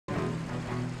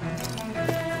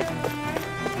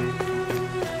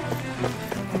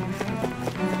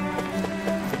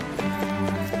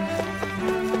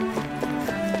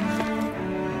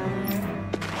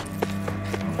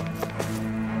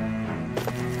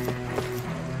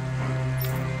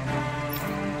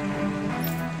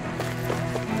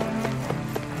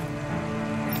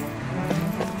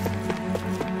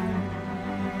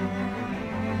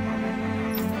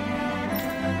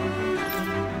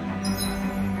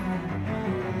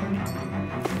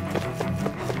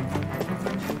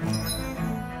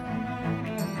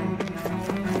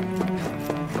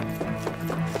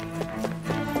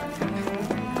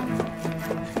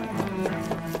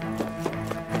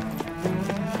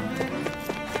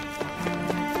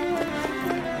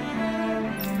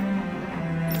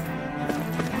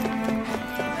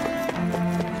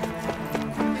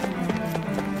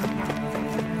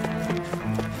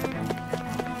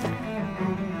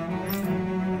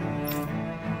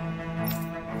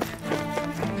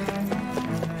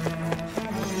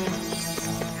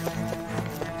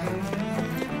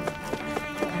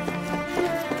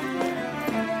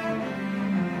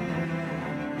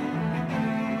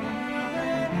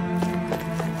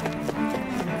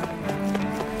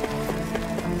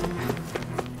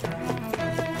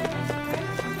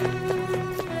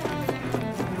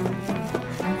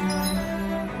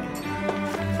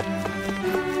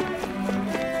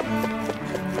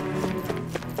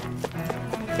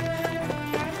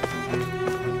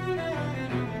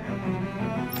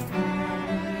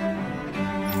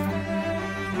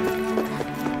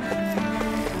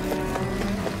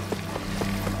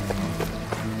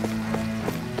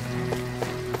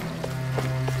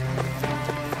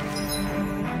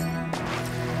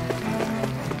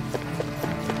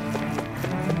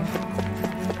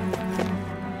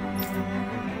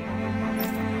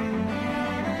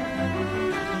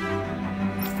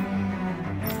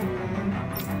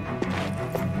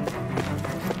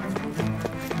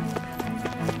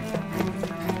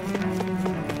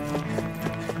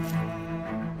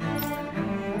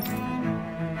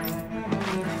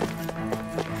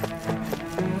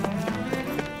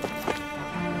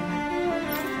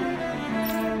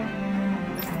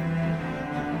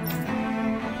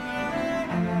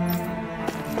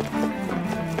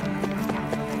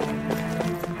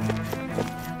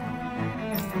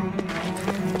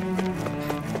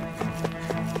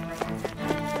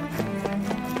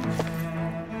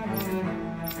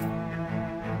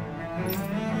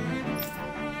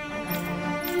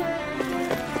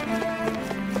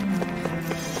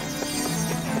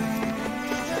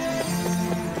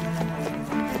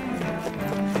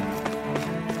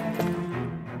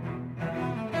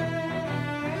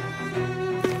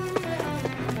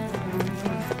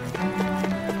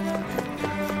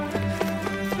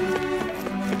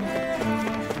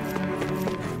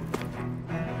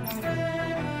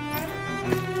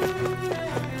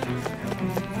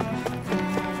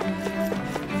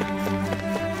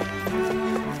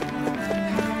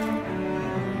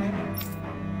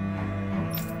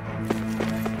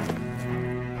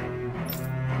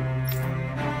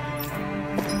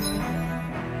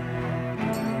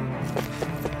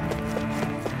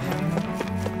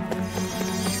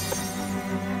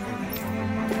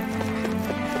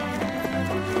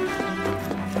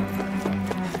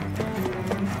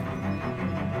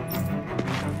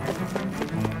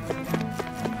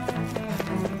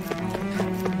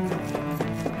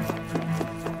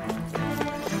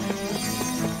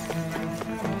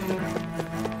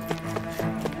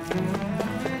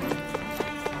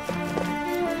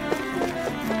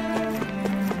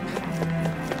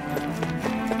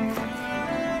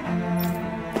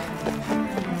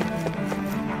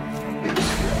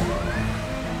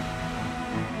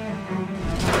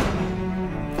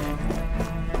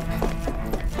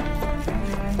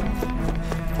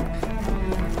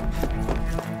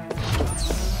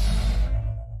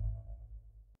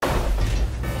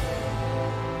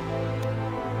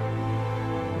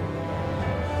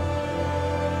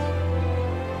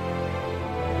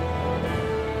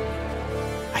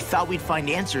thought we'd find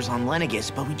answers on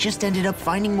Lenegis, but we just ended up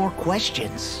finding more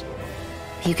questions.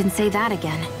 You can say that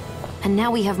again. And now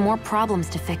we have more problems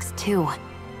to fix too.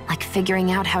 Like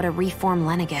figuring out how to reform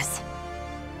Lenegis.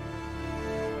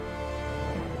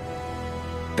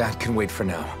 That can wait for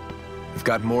now. We've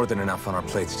got more than enough on our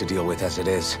plates to deal with as it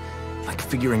is. Like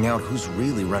figuring out who's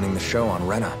really running the show on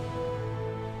Rena.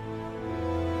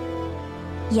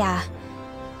 Yeah.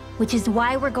 Which is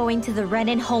why we're going to the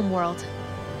Renan homeworld.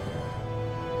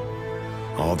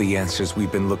 All the answers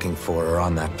we've been looking for are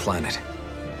on that planet.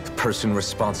 The person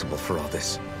responsible for all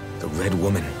this. The Red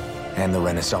Woman and the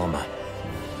Renis Alma.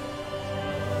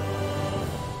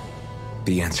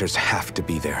 The answers have to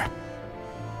be there.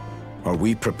 Are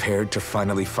we prepared to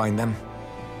finally find them?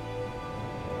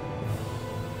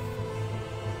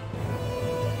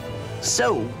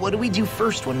 So, what do we do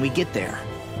first when we get there?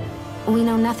 We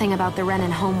know nothing about the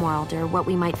Renan homeworld or what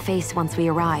we might face once we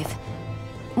arrive.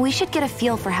 We should get a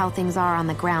feel for how things are on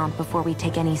the ground before we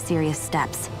take any serious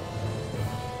steps.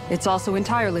 It's also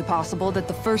entirely possible that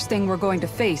the first thing we're going to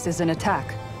face is an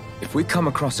attack. If we come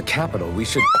across a capital, we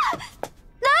should...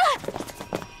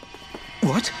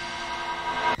 What?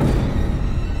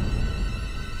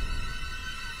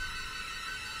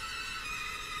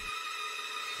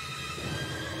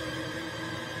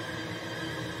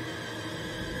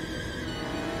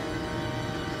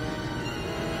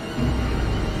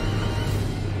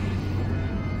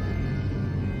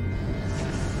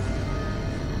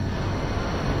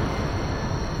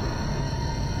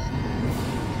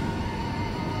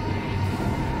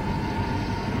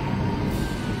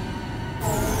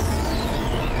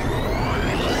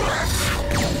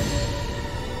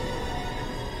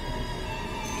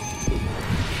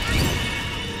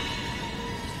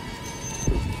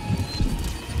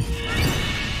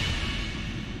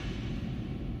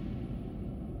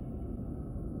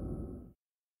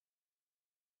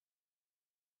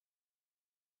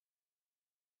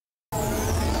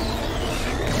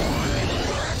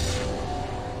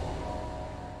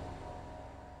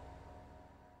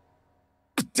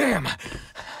 Damn!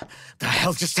 The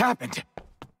hell just happened?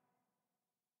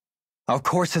 Our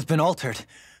course has been altered.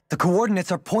 The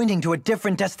coordinates are pointing to a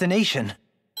different destination.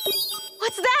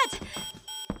 What's that?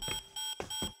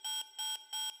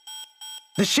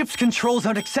 The ship's controls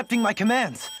aren't accepting my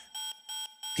commands.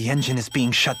 The engine is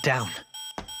being shut down.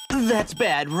 That's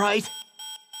bad, right?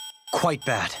 Quite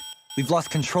bad. We've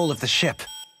lost control of the ship.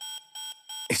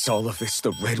 Is all of this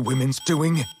the Red Women's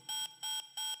doing?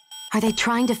 Are they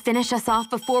trying to finish us off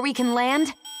before we can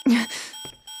land?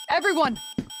 Everyone!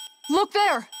 Look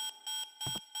there!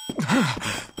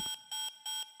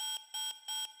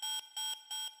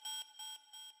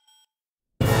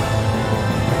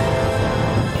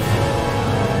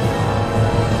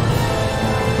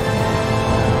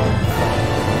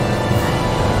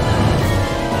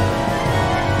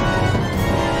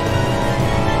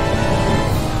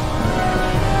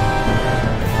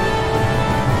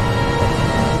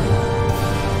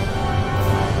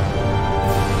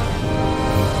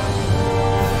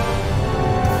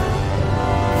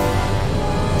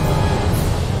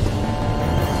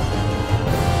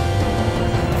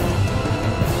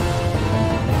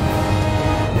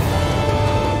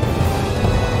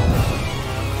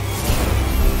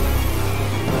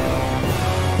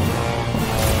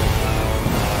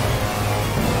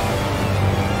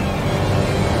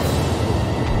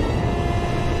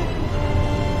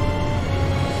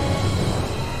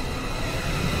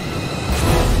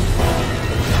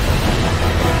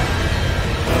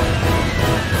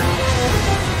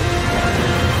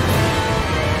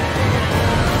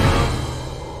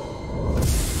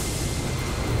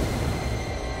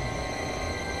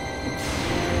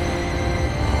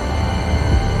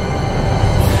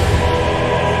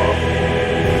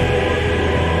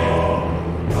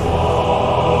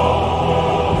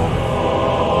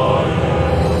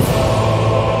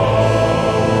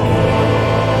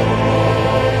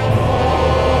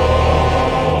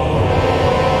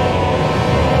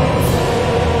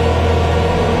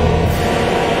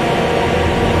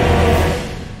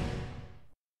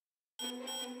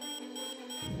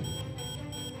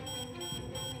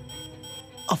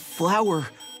 A flower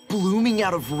blooming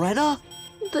out of Rena?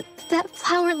 But that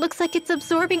flower looks like it's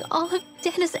absorbing all of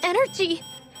Dana's energy.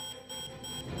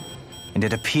 And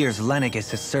it appears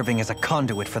Lenegis is serving as a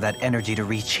conduit for that energy to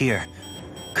reach here.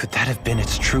 Could that have been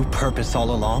its true purpose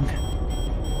all along?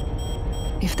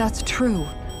 If that's true,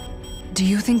 do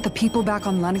you think the people back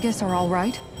on Lenegis are all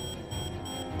right?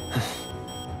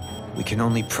 We can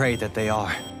only pray that they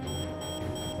are.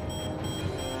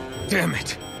 Damn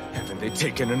it! Haven't they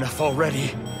taken enough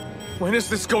already? When is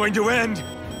this going to end?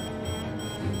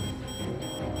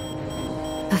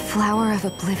 Flower of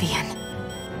Oblivion.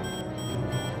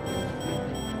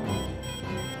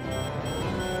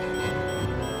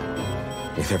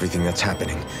 With everything that's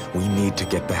happening, we need to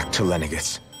get back to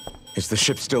Lenegis. Is the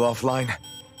ship still offline?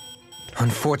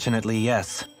 Unfortunately,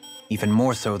 yes. Even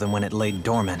more so than when it lay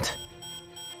dormant.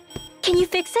 Can you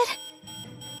fix it?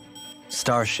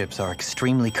 Starships are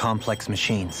extremely complex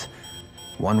machines.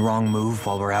 One wrong move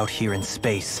while we're out here in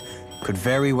space could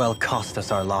very well cost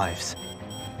us our lives.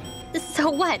 So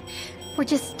what? We're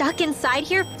just stuck inside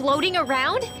here, floating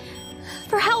around?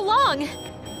 For how long?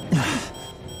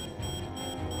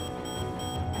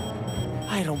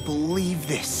 I don't believe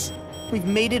this. We've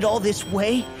made it all this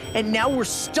way, and now we're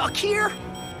stuck here?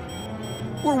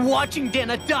 We're watching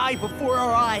Dana die before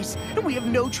our eyes, and we have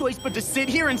no choice but to sit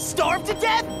here and starve to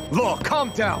death? Look,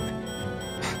 calm down!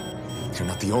 You're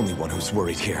not the only one who's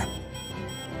worried here.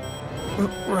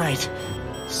 Right.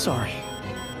 Sorry.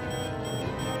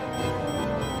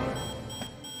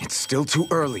 It's still too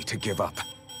early to give up.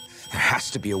 There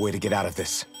has to be a way to get out of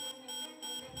this.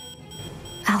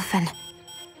 Alphen.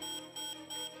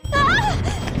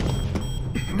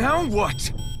 Now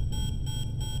what?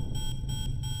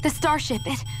 The starship,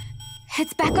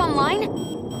 it's back online?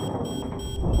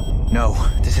 No,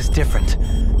 this is different.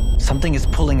 Something is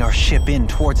pulling our ship in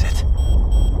towards it.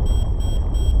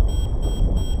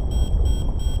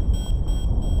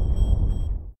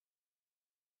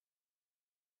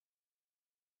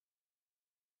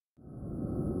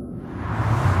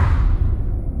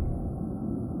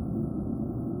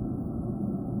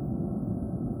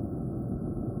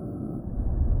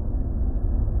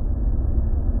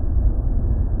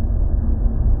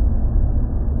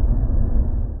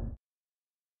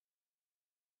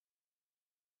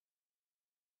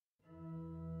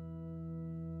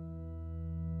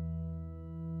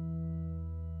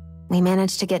 We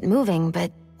managed to get moving,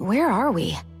 but where are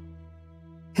we?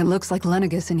 It looks like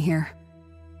Lenegis in here.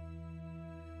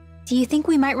 Do you think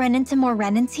we might run into more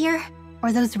Renans here?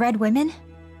 Or those red women?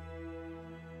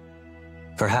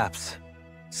 Perhaps.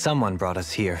 Someone brought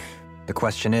us here. The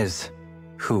question is,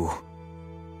 who?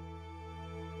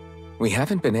 We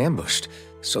haven't been ambushed,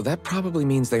 so that probably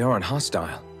means they aren't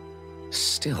hostile.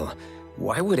 Still,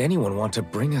 why would anyone want to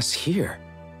bring us here?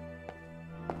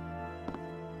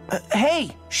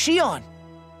 Hey, Shion!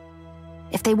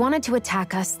 If they wanted to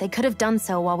attack us, they could have done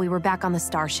so while we were back on the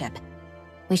starship.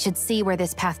 We should see where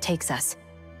this path takes us.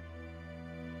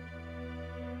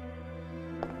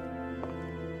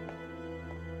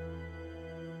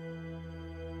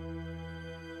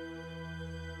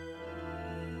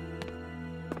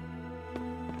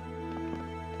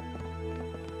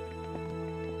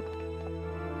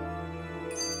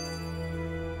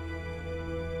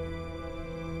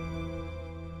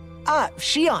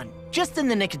 Shion, just in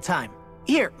the nick of time.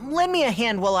 Here, lend me a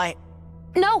hand while I...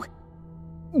 No!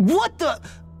 What the...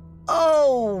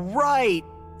 Oh, right.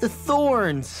 The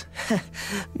thorns.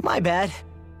 My bad.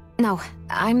 No,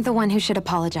 I'm the one who should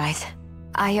apologize.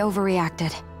 I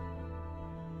overreacted.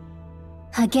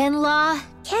 Again, Law?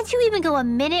 Can't you even go a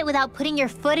minute without putting your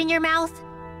foot in your mouth?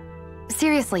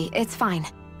 Seriously, it's fine.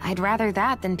 I'd rather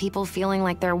that than people feeling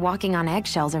like they're walking on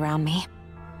eggshells around me.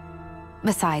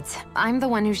 Besides, I'm the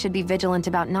one who should be vigilant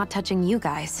about not touching you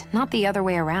guys, not the other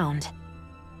way around.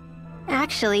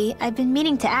 Actually, I've been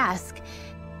meaning to ask.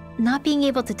 Not being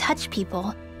able to touch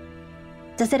people,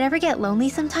 does it ever get lonely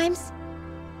sometimes?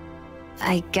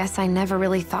 I guess I never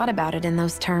really thought about it in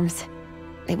those terms.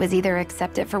 It was either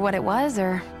accept it for what it was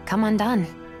or come undone.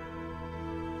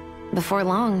 Before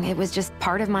long, it was just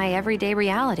part of my everyday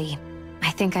reality.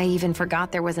 I think I even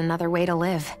forgot there was another way to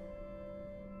live.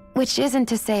 Which isn't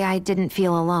to say I didn't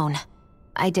feel alone.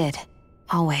 I did.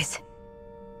 Always.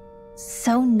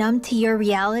 So numb to your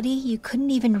reality, you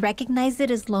couldn't even recognize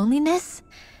it as loneliness?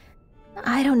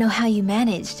 I don't know how you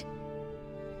managed.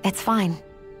 It's fine.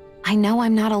 I know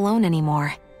I'm not alone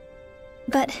anymore.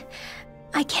 But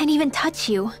I can't even touch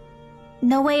you.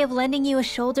 No way of lending you a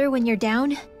shoulder when you're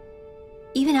down?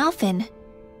 Even Alphen.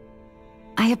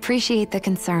 I appreciate the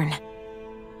concern.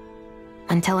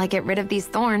 Until I get rid of these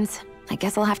thorns, I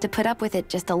guess I'll have to put up with it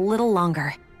just a little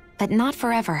longer. But not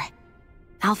forever.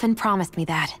 Alphen promised me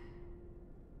that.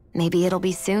 Maybe it'll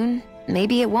be soon,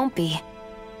 maybe it won't be.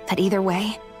 But either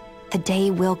way, the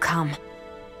day will come.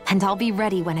 And I'll be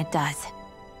ready when it does.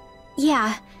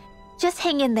 Yeah, just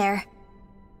hang in there.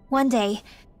 One day,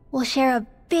 we'll share a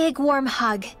big warm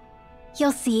hug.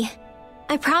 You'll see.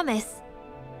 I promise.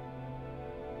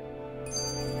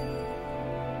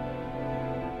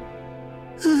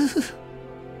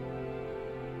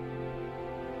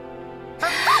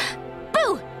 Ah!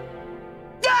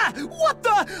 What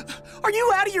the? Are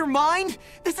you out of your mind?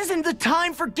 This isn't the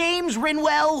time for games,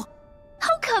 Rinwell!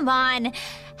 Oh, come on.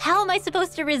 How am I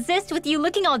supposed to resist with you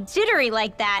looking all jittery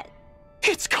like that?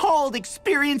 It's called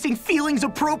experiencing feelings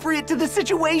appropriate to the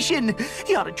situation.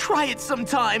 You ought to try it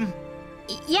sometime.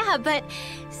 Yeah, but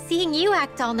seeing you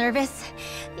act all nervous,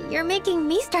 you're making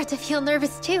me start to feel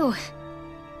nervous too.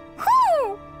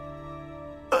 Whew!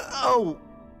 Oh,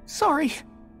 sorry.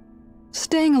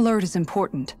 Staying alert is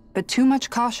important, but too much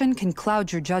caution can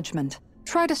cloud your judgment.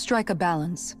 Try to strike a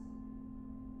balance.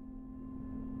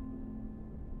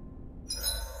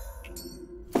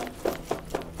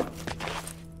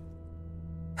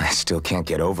 I still can't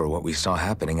get over what we saw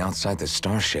happening outside the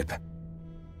starship.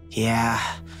 Yeah,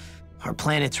 our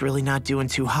planet's really not doing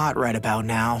too hot right about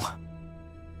now.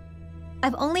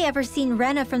 I've only ever seen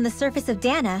Rena from the surface of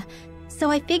Daeq, so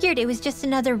I figured it was just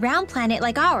another round planet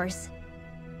like ours.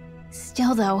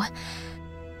 Still though,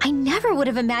 I never would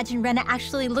have imagined Rena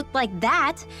actually looked like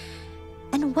that.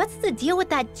 And what's the deal with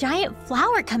that giant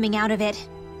flower coming out of it?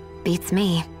 Beats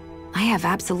me. I have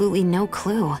absolutely no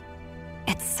clue.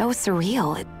 It's so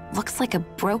surreal. It looks like a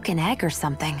broken egg or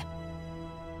something.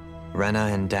 Rena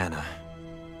and Daeq.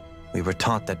 We were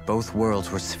taught that both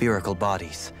worlds were spherical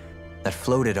bodies that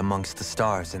floated amongst the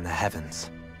stars in the heavens.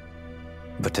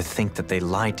 But to think that they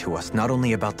lied to us not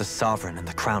only about the Sovereign and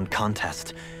the Crown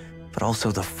contest, but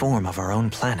also the form of our own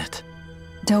planet.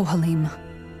 Dohalim.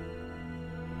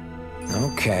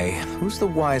 Okay, who's the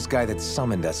wise guy that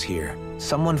summoned us here?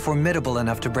 Someone formidable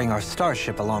enough to bring our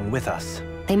starship along with us.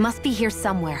 They must be here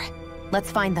somewhere.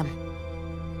 Let's find them.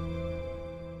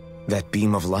 That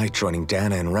beam of light joining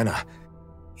Daeq and Rena.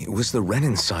 It was the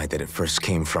Renan side that it first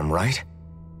came from, right?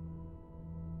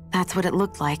 That's what it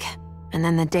looked like. And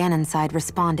then the Danon side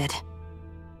responded.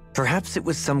 Perhaps it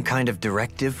was some kind of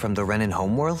directive from the Renan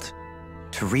homeworld?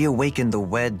 To reawaken the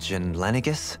Wedge and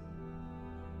Lenegis?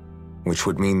 Which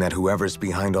would mean that whoever's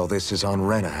behind all this is on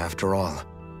Rena after all.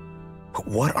 But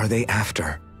what are they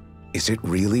after? Is it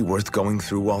really worth going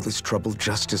through all this trouble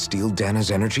just to steal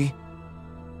Daeq's energy?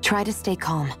 Try to stay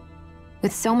calm.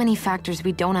 With so many factors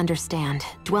we don't understand,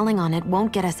 dwelling on it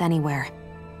won't get us anywhere.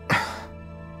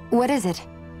 What is it?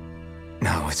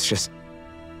 No, it's just...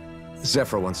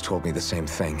 Zephyr once told me the same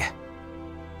thing.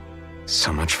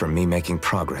 So much for me making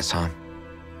progress, huh?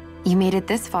 You made it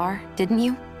this far, didn't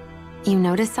you? You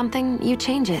notice something, you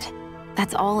change it.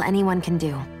 That's all anyone can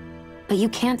do. But you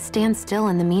can't stand still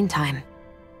in the meantime.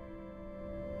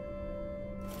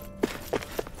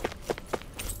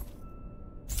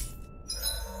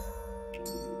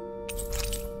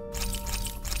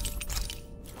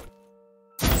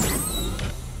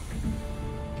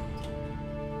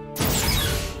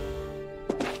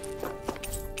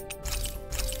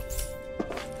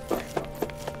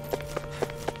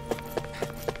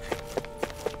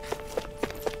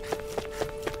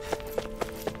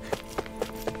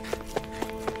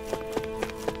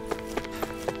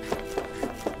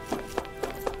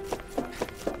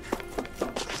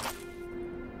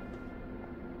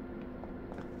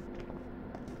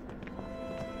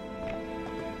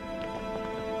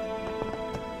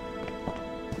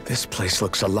 This place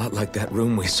looks a lot like that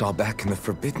room we saw back in the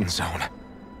Forbidden Zone.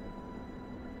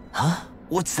 Huh?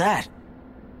 What's that?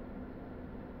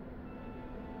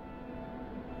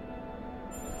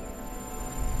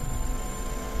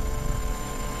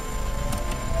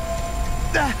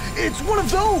 It's one of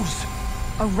those!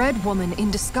 A red woman in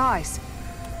disguise.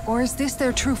 Or is this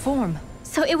their true form?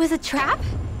 So it was a trap?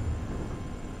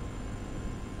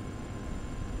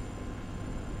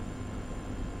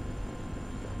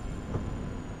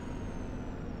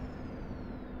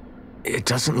 It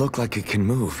doesn't look like it can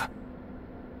move.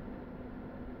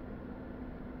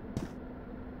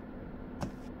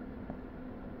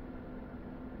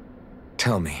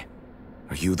 Tell me,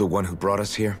 are you the one who brought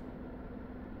us here?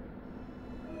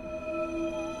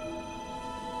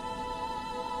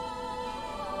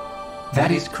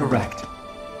 That is correct.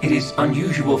 It is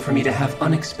unusual for me to have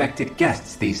unexpected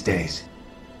guests these days.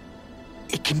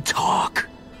 It can talk.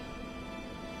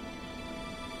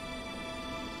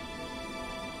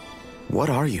 What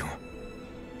are you?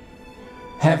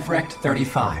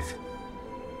 Pt31.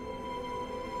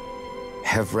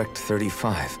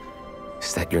 Pt31.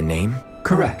 Is that your name?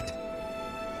 Correct.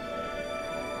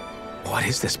 What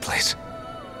is this place?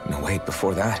 No, wait,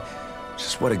 before that,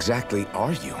 just what exactly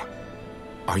are you?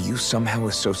 Are you somehow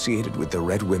associated with the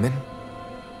Red Women?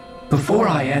 Before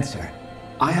I answer,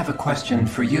 I have a question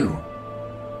for you.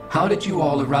 How did you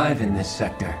all arrive in this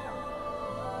sector?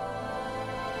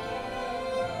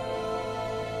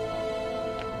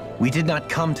 We did not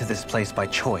come to this place by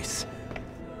choice.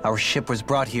 Our ship was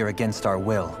brought here against our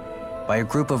will, by a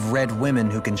group of red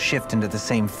women who can shift into the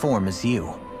same form as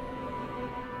you.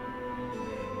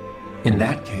 In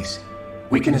that case,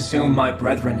 we can assume my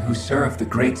brethren who serve the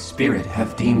Great Spirit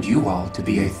have deemed you all to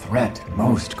be a threat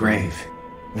most grave.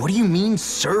 What do you mean,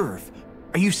 serve?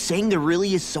 Are you saying there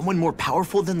really is someone more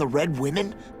powerful than the Red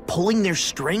Women, pulling their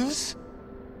strings?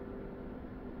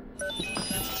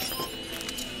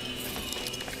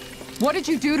 What did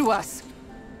you do to us?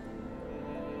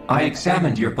 I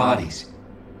examined your bodies.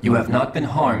 You have not been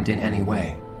harmed in any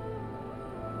way.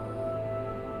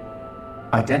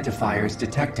 Identifiers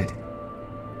detected.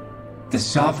 The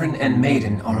Sovereign and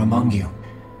Maiden are among you.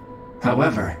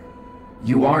 However,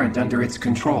 you aren't under its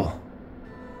control.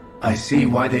 I see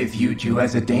why they viewed you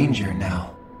as a danger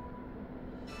now.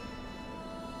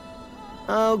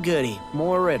 Oh goody,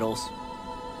 more riddles.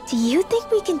 Do you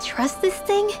think we can trust this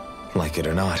thing? Like it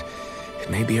or not, it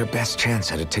may be our best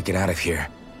chance at a ticket out of here.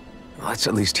 Let's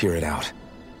at least hear it out.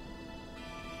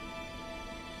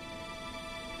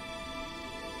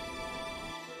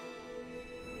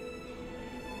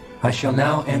 I shall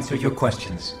now answer your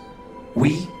questions.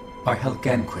 We are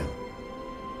Helganquil.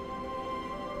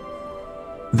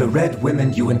 The red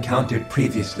women you encountered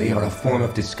previously are a form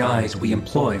of disguise we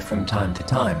employ from time to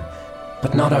time,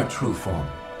 but not our true form.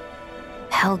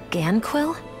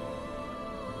 Helganquil?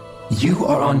 You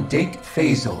are on Daeq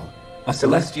Faezol, a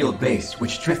celestial base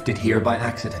which drifted here by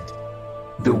accident.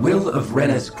 The will of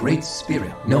Rena's great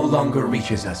spirit no longer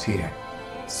reaches us here.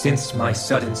 Since my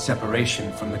sudden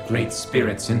separation from the Great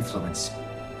Spirit's influence,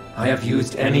 I have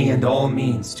used any and all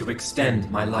means to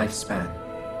extend my lifespan.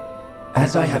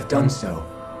 As I have done so,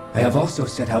 I have also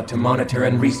set out to monitor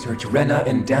and research Rena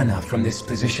and Dana from this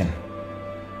position.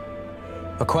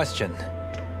 A question.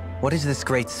 What is this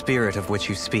Great Spirit of which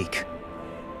you speak?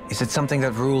 Is it something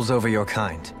that rules over your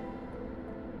kind?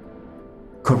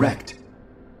 Correct.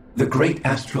 The Great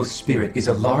Astral Spirit is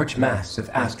a large mass of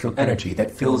astral energy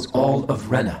that fills all of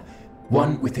Rena,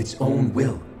 one with its own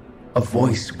will, a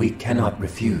voice we cannot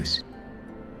refuse.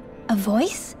 A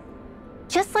voice?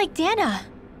 Just like Dana.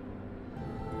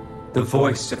 The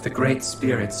voice of the Great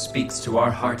Spirit speaks to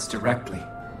our hearts directly,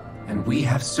 and we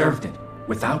have served it,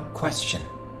 without question,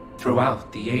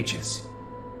 throughout the ages.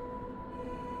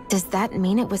 Does that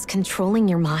mean it was controlling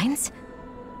your minds?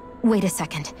 Wait a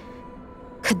second.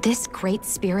 Could this Great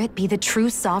Spirit be the true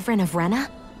Sovereign of Rena?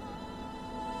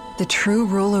 The true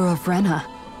ruler of Rena.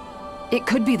 It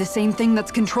could be the same thing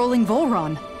that's controlling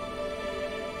Volron.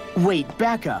 Wait,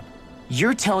 back up.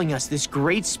 You're telling us this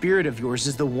Great Spirit of yours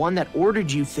is the one that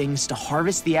ordered you things to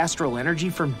harvest the astral energy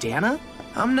from Dana?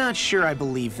 I'm not sure I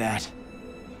believe that.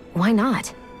 Why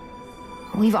not?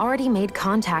 We've already made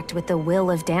contact with the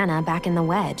will of Dana back in the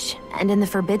Wedge, and in the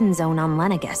Forbidden Zone on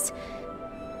Lenegus.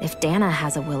 If Dana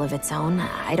has a will of its own,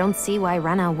 I don't see why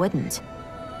Rena wouldn't.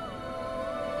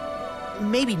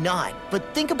 Maybe not,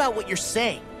 but think about what you're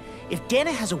saying. If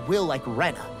Dana has a will like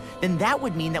Rena, then that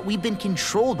would mean that we've been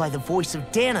controlled by the voice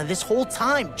of Dana this whole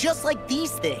time, just like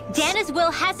these things. Dana's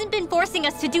will hasn't been forcing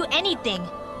us to do anything.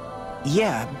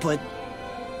 Yeah, but...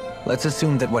 Let's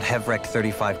assume that what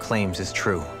Pt31 claims is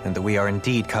true, and that we are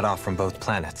indeed cut off from both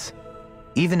planets.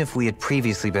 Even if we had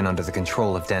previously been under the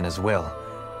control of Dana's will,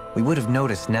 we would have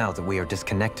noticed now that we are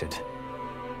disconnected.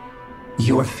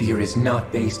 Your fear is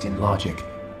not based in logic.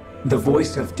 The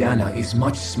voice of Dana is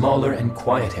much smaller and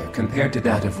quieter compared to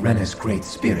that of Rena's Great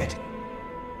Spirit.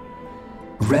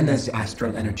 Rena's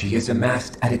astral energy is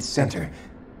amassed at its center,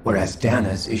 whereas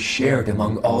Dana's is shared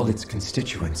among all its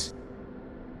constituents.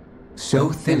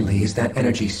 So thinly is that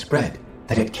energy spread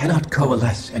that it cannot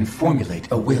coalesce and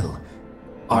formulate a will.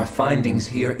 Our findings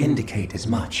here indicate as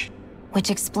much. Which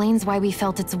explains why we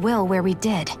felt its will where we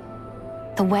did.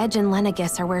 The Wedge and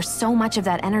Lenegus are where so much of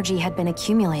that energy had been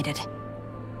accumulated.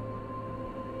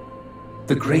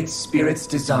 The Great Spirit's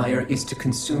desire is to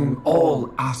consume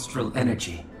all astral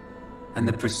energy, and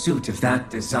the pursuit of that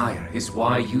desire is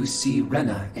why you see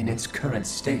Rena in its current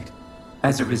state.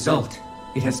 As a result,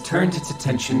 it has turned its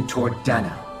attention toward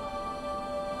Dana.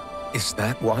 Is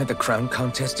that why the crown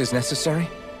contest is necessary?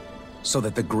 So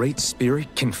that the Great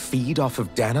Spirit can feed off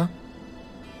of Dana?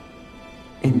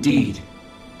 Indeed,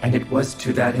 and it was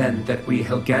to that end that we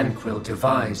Helganquil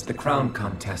devised the crown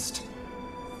contest.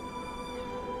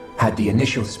 Had the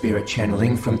initial spirit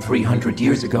channeling from 300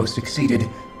 years ago succeeded,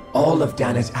 all of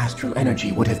Dana's astral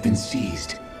energy would have been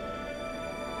seized.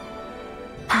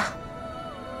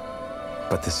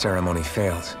 But the ceremony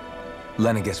failed.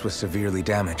 Lenegus was severely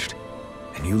damaged,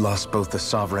 and you lost both the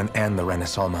Sovereign and the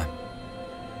Renasalma.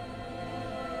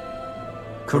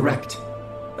 Correct.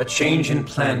 A change in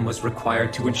plan was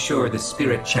required to ensure the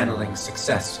spirit channeling's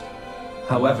success.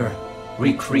 However,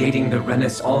 recreating the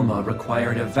Renis Alma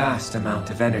required a vast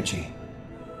amount of energy.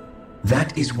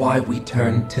 That is why we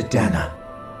turned to Daeq.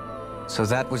 So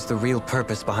that was the real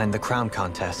purpose behind the crown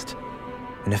contest.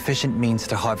 An efficient means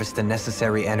to harvest the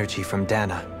necessary energy from Daeq.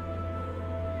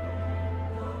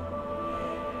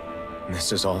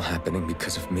 This is all happening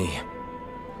because of me.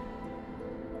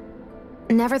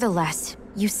 Nevertheless,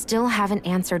 you still haven't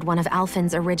answered one of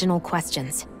Alphen's original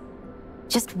questions.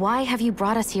 Just why have you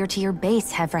brought us here to your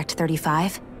base,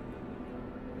 Pt31?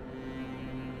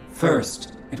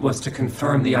 First, it was to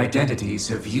confirm the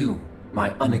identities of you,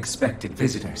 my unexpected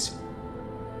visitors.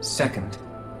 Second,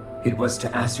 it was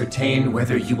to ascertain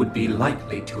whether you would be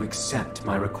likely to accept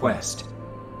my request.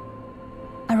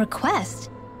 A request?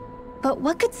 But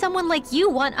what could someone like you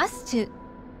want us to...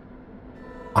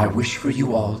 I wish for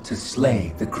you all to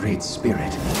slay the Great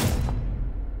Spirit.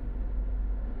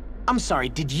 I'm sorry,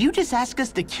 did you just ask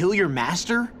us to kill your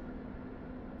master?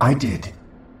 I did.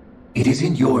 It is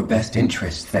in your best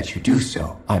interest that you do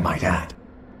so, I might add.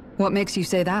 What makes you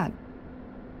say that?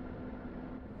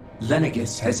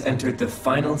 Lenegis has entered the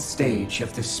final stage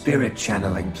of the spirit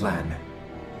channeling plan.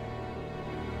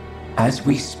 As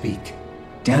we speak,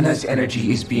 Daeq's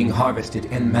energy is being harvested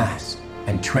en masse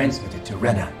and transmitted to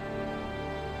Rena.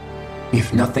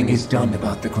 If nothing is done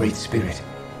about the Great Spirit,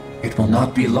 it will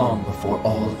not be long before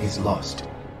all is lost.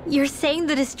 You're saying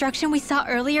the destruction we saw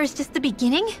earlier is just the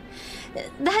beginning?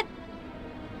 That...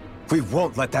 We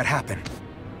won't let that happen.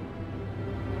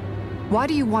 Why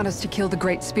do you want us to kill the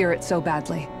Great Spirit so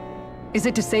badly? Is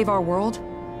it to save our world?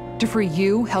 To free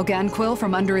you, Helganquil,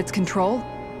 from under its control?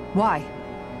 Why?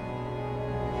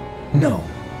 No.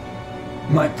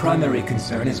 My primary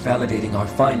concern is validating our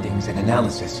findings and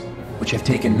analysis, which have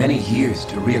taken many years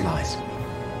to realize.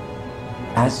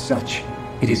 As such,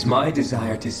 it is my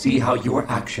desire to see how your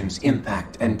actions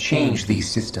impact and change these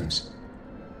systems.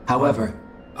 However,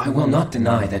 I will not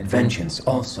deny that vengeance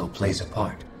also plays a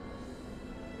part.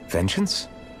 Vengeance?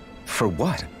 For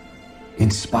what?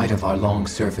 In spite of our long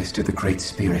service to the Great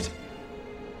Spirit,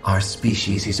 our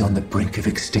species is on the brink of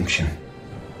extinction.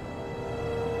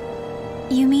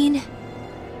 You mean...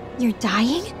 you're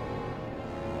dying?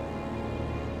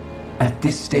 At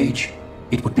this stage,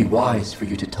 it would be wise for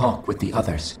you to talk with the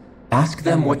others. Ask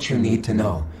them what you need to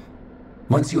know.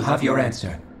 Once you have your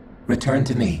answer, return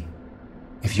to me.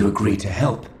 If you agree to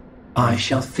help, I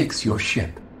shall fix your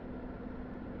ship.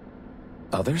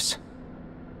 Others?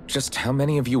 Just how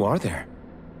many of you are there?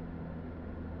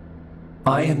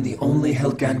 I am the only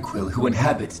Helganquil who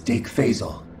inhabits Daeq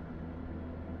Faezol.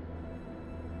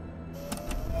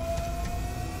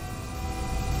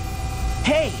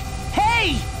 Hey!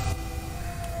 Hey!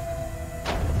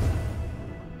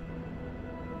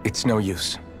 It's no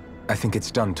use. I think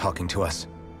it's done talking to us.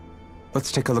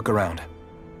 Let's take a look around.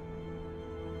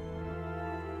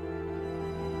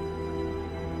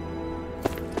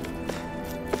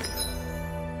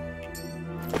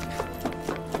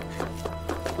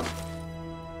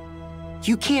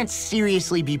 You can't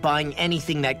seriously be buying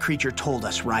anything that creature told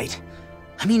us, right?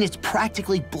 I mean, it's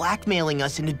practically blackmailing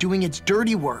us into doing its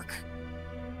dirty work.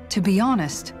 To be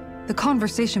honest, the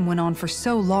conversation went on for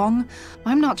so long,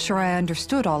 I'm not sure I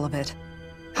understood all of it.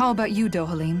 How about you,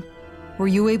 Dohalim? Were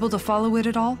you able to follow it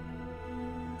at all?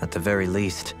 At the very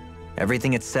least,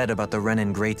 everything it said about the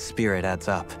Renan Great Spirit adds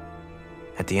up.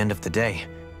 At the end of the day,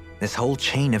 this whole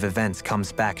chain of events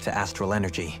comes back to astral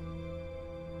energy.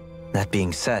 That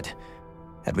being said,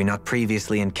 had we not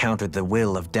previously encountered the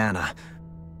will of Daeq,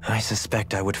 I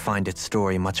suspect I would find its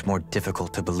story much more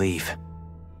difficult to believe.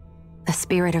 The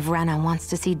spirit of Rena wants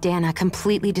to see Daeq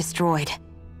completely destroyed.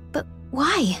 But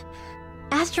why?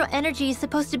 Astral energy is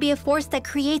supposed to be a force that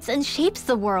creates and shapes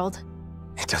the world.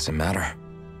 It doesn't matter.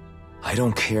 I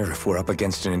don't care if we're up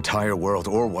against an entire world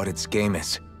or what its game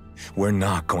is. We're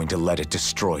not going to let it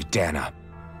destroy Daeq.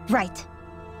 Right.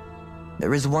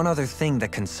 There is one other thing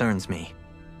that concerns me.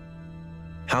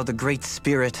 How the Great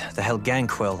Spirit, the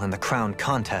Helganquil, and the Crown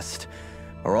Contest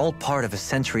are all part of a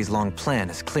centuries-long plan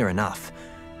is clear enough.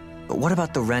 But what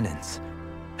about the Renans?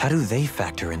 How do they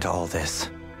factor into all this?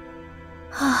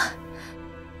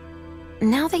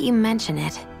 Now that you mention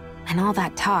it, and all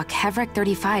that talk,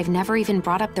 Pt31 never even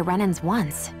brought up the Renans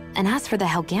once. And as for the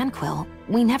Helganquil,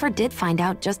 we never did find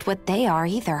out just what they are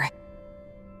either.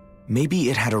 Maybe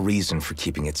it had a reason for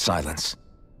keeping its silence.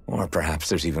 Or perhaps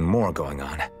there's even more going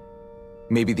on.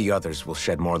 Maybe the others will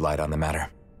shed more light on the matter.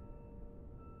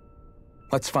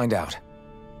 Let's find out.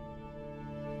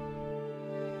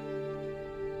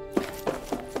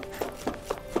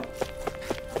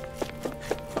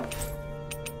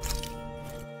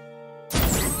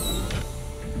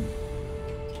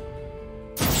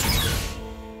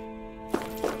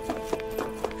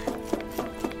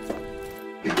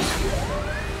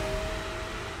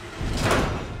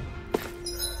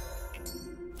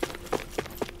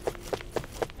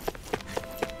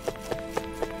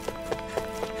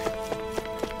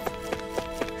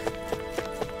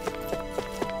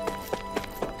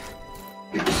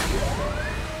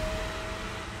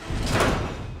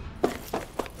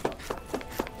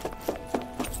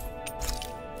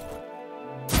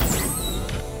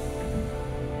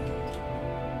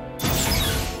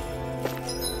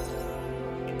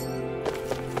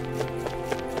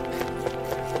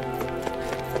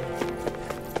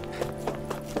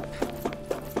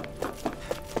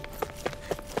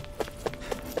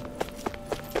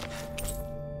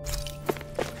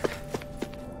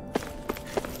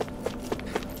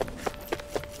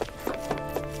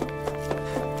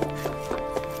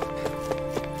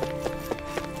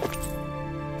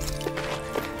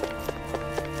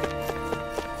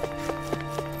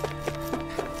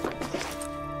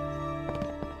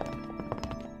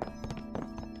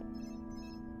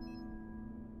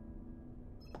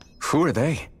 Who are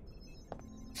they?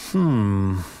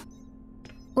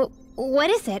 What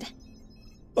is it?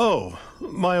 Oh,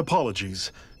 my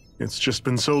apologies. It's just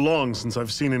been so long since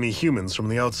I've seen any humans from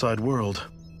the outside world.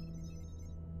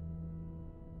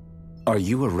 Are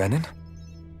you a Renan?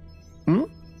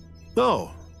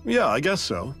 Oh, yeah, I guess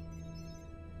so.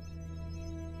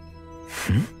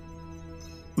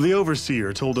 The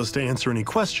Overseer told us to answer any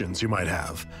questions you might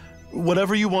have.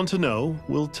 Whatever you want to know,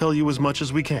 we'll tell you as much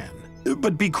as we can.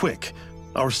 But be quick.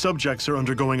 Our subjects are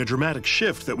undergoing a dramatic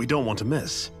shift that we don't want to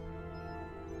miss.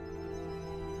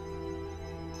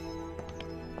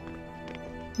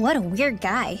 What a weird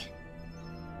guy.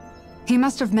 He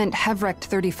must have meant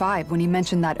Pt31 when he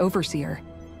mentioned that Overseer.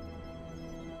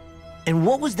 And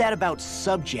what was that about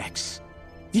subjects?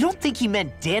 You don't think he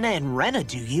meant Dana and Rena,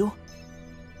 do you?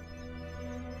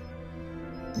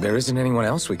 There isn't anyone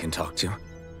else we can talk to.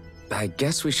 I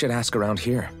guess we should ask around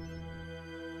here.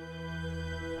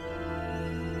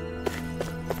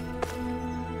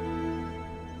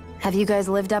 Have you guys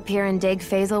lived up here in Daeq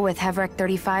Faezol with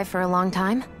Pt31 for a long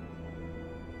time?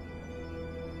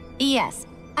 Yes.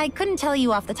 I couldn't tell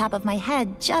you off the top of my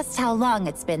head just how long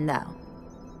it's been, though.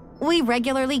 We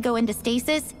regularly go into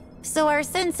stasis, so our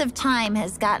sense of time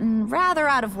has gotten rather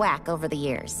out of whack over the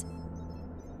years.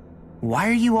 Why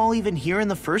are you all even here in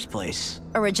the first place?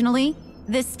 Originally,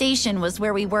 this station was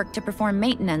where we worked to perform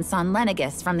maintenance on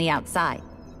Lenegis from the outside.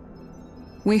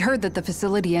 We heard that the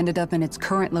facility ended up in its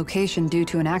current location due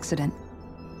to an accident.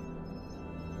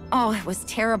 Oh, it was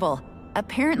terrible.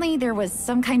 Apparently there was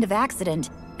some kind of accident,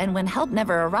 and when help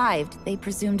never arrived, they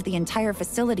presumed the entire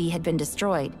facility had been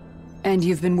destroyed. And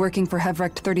you've been working for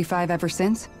Pt31 ever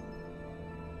since?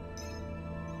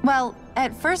 Well,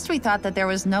 at first we thought that there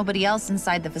was nobody else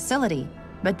inside the facility,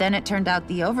 but then it turned out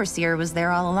the Overseer was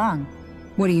there all along.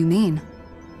 What do you mean?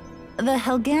 The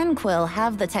Helganquil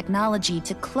have the technology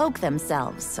to cloak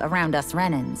themselves around us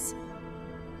Renans.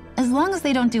 As long as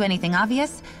they don't do anything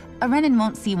obvious, a Renan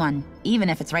won't see one, even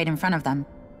if it's right in front of them.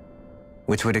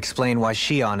 Which would explain why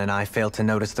Shion and I failed to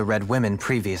notice the Red Women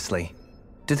previously.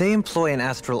 Do they employ an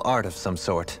astral art of some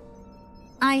sort?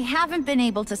 I haven't been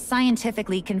able to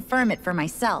scientifically confirm it for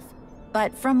myself,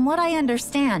 but from what I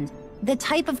understand, the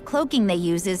type of cloaking they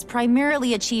use is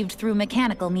primarily achieved through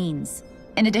mechanical means.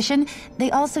 In addition, they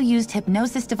also used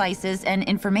hypnosis devices and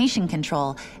information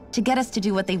control to get us to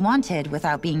do what they wanted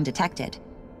without being detected.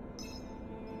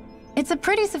 It's a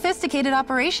pretty sophisticated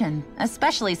operation,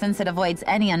 especially since it avoids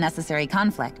any unnecessary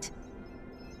conflict.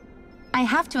 I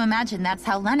have to imagine that's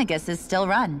how Lenegis is still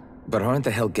run. But aren't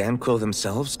the Helganquil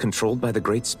themselves controlled by the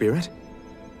Great Spirit?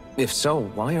 If so,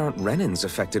 why aren't Renans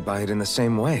affected by it in the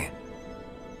same way?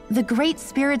 The Great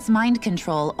Spirit's mind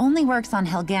control only works on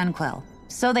Helganquil,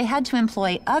 so they had to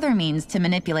employ other means to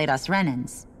manipulate us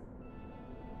Renans.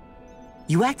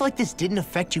 You act like this didn't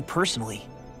affect you personally.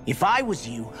 If I was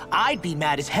you, I'd be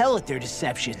mad as hell at their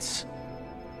deceptions.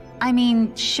 I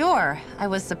mean, sure, I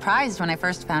was surprised when I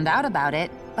first found out about it,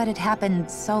 but it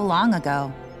happened so long ago.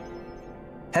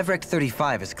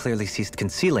 Pt31 has clearly ceased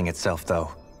concealing itself, though.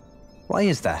 Why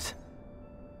is that?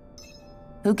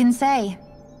 Who can say?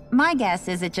 My guess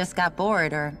is it just got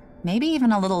bored, or maybe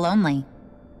even a little lonely.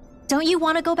 Don't you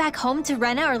want to go back home to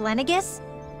Rena or Lenegis?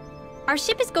 Our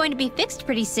ship is going to be fixed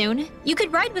pretty soon. You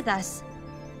could ride with us.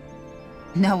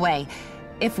 No way.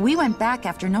 If we went back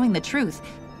after knowing the truth,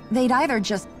 they'd either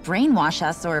just brainwash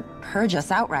us or purge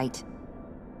us outright.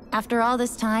 After all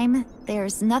this time,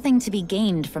 there's nothing to be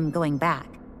gained from going back.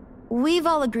 We've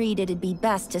all agreed it'd be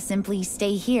best to simply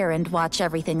stay here and watch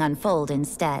everything unfold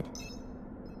instead.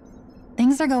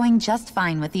 Things are going just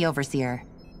fine with the Overseer.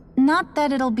 Not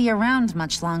that it'll be around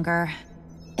much longer.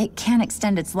 It can't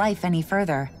extend its life any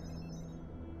further.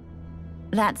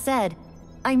 That said,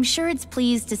 I'm sure it's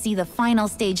pleased to see the final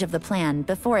stage of the plan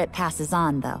before it passes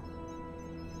on, though.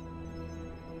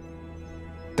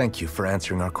 Thank you for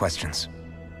answering our questions.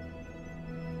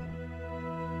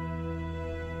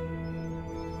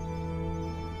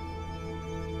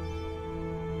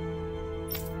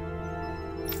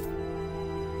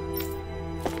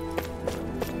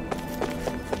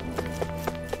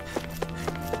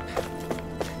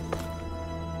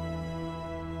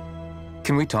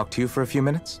 Can we talk to you for a few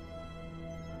minutes?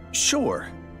 Sure.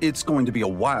 It's going to be a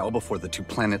while before the two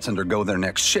planets undergo their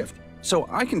next shift, so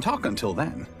I can talk until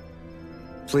then.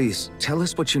 Please, tell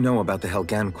us what you know about the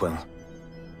Helganquil.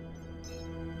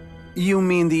 You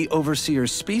mean the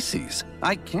Overseer's species?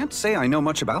 I can't say I know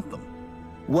much about them.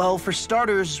 Well, for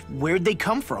starters, where'd they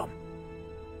come from?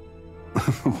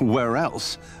 Where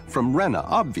else? From Rena,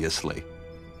 obviously.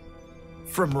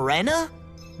 From Rena?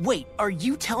 Wait, are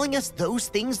you telling us those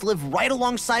things live right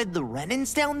alongside the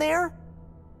Renans down there?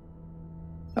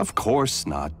 Of course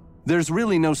not. There's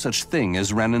really no such thing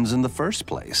as Renans in the first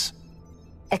place.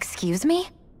 Excuse me?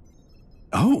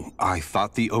 Oh, I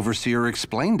thought the Overseer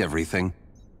explained everything.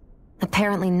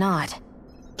 Apparently not.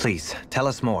 Please, tell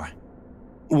us more.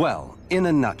 Well, in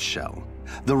a nutshell,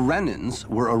 the Renans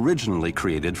were originally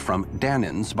created from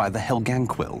Danans by the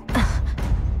Helganquil.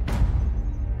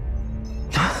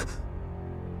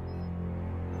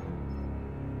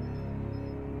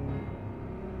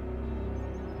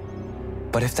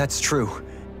 But if that's true,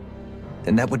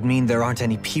 then that would mean there aren't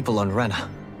any people on Rena.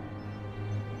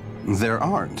 There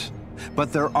aren't,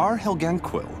 but there are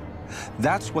Helganquil.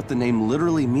 That's what the name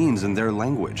literally means in their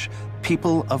language,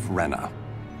 people of Rena.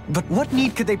 But what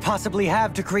need could they possibly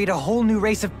have to create a whole new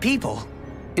race of people?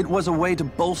 It was a way to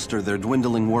bolster their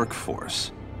dwindling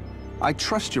workforce. I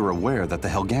trust you're aware that the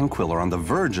Helganquil are on the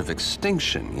verge of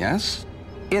extinction, yes?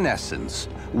 In essence,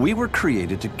 we were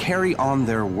created to carry on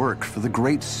their work for the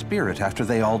Great Spirit after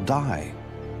they all die.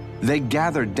 They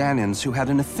gathered Danans who had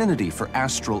an affinity for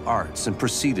astral arts and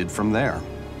proceeded from there.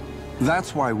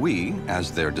 That's why we,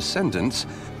 as their descendants,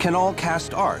 can all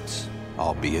cast arts,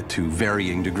 albeit to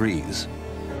varying degrees.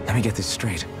 Let me get this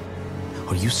straight.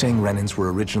 Are you saying Renans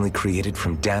were originally created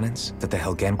from Danans that the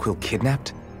Helganquil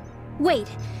kidnapped? Wait,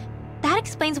 that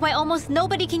explains why almost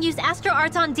nobody can use astral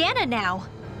arts on Dana now.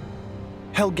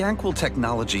 Helganquil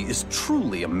technology is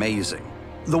truly amazing.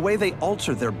 The way they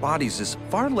alter their bodies is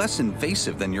far less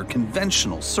invasive than your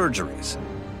conventional surgeries.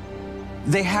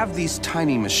 They have these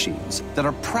tiny machines that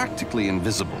are practically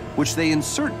invisible, which they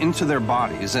insert into their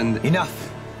bodies and—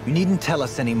 Enough! You needn't tell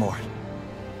us anymore.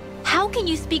 How can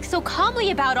you speak so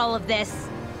calmly about all of this?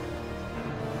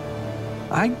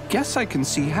 I guess I can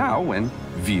see how, when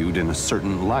viewed in a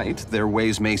certain light, their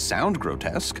ways may sound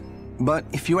grotesque. But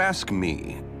if you ask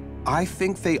me, I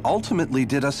think they ultimately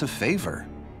did us a favor.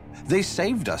 They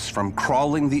saved us from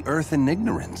crawling the earth in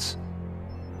ignorance.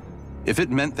 If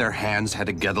it meant their hands had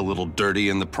to get a little dirty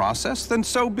in the process, then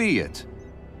so be it.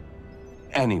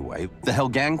 Anyway, the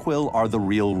Helganquil are the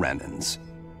real Renans.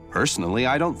 Personally,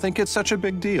 I don't think it's such a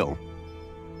big deal.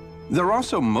 They're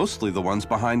also mostly the ones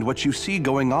behind what you see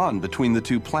going on between the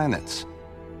two planets.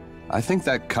 I think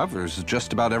that covers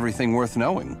just about everything worth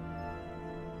knowing.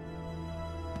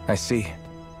 I see.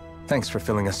 Thanks for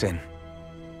filling us in.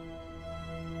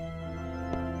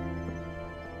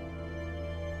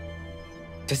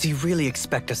 Does he really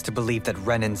expect us to believe that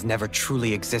Renans never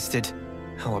truly existed?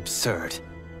 How absurd.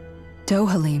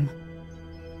 Dohalim.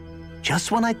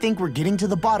 Just when I think we're getting to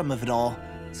the bottom of it all,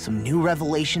 some new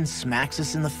revelation smacks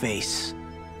us in the face.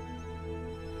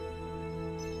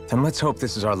 Then let's hope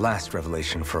this is our last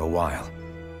revelation for a while.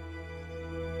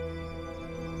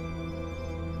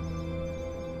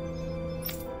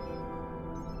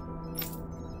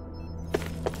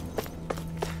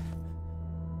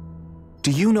 Do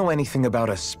you know anything about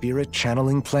a spirit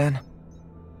channeling plan?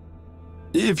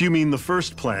 If you mean the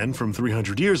first plan from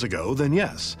 300 years ago, then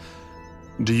yes.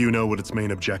 Do you know what its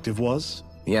main objective was?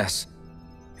 Yes.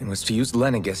 It was to use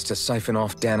Lenegis to siphon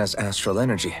off Dana's astral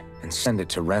energy and send it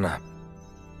to Rena.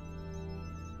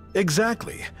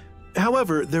 Exactly.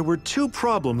 However, there were two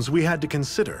problems we had to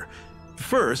consider.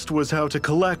 First was how to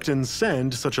collect and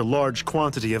send such a large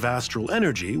quantity of astral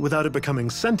energy without it becoming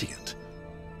sentient.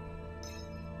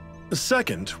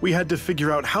 Second, we had to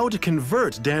figure out how to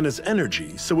convert Dana's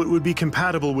energy so it would be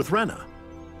compatible with Rena.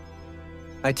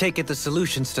 I take it the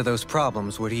solutions to those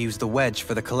problems were to use the wedge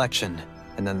for the collection,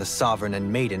 and then the Sovereign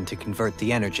and Maiden to convert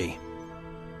the energy.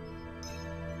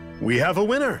 We have a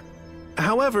winner!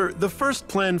 However, the first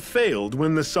plan failed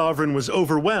when the Sovereign was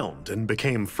overwhelmed and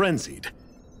became frenzied.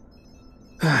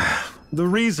 The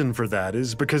reason for that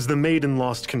is because the Maiden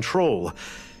lost control.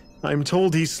 I'm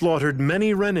told he slaughtered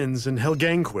many Renans and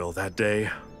Helganquil that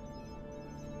day.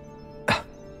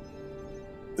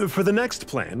 For the next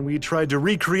plan, we tried to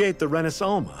recreate the Renis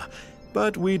Alma,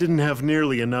 but we didn't have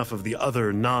nearly enough of the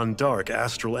other non-dark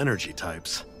astral energy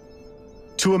types.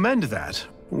 To amend that,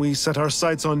 we set our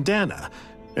sights on Dana,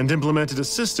 and implemented a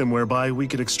system whereby we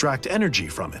could extract energy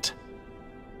from it.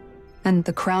 And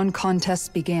the crown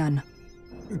contest began.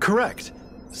 Correct.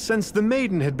 Since the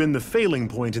Maiden had been the failing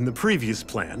point in the previous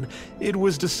plan, it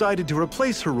was decided to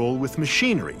replace her role with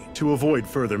machinery to avoid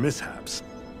further mishaps.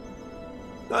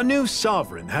 A new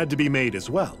Sovereign had to be made as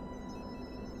well.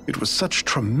 It was such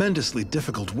tremendously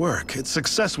difficult work, its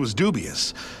success was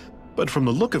dubious. But from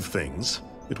the look of things,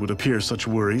 it would appear such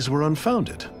worries were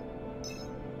unfounded.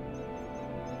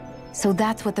 So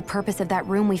that's what the purpose of that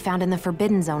room we found in the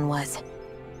Forbidden Zone was.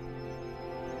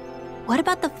 What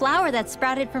about the flower that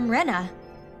sprouted from Rena?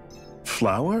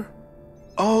 Flower?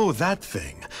 Oh, that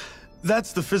thing.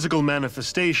 That's the physical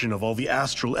manifestation of all the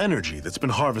astral energy that's been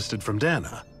harvested from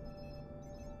Daeq.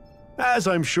 As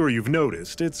I'm sure you've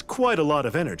noticed, it's quite a lot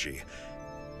of energy.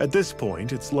 At this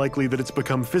point, it's likely that it's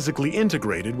become physically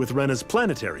integrated with Rena's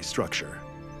planetary structure.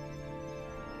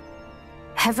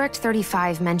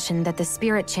 Pt31 mentioned that the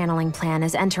spirit channeling plan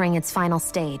is entering its final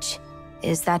stage.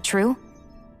 Is that true?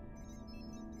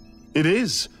 It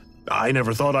is. I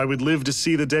never thought I would live to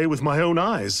see the day with my own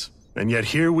eyes, and yet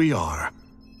here we are.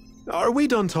 Are we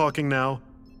done talking now?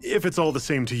 If it's all the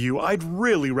same to you, I'd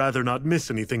really rather not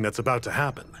miss anything that's about to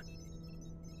happen.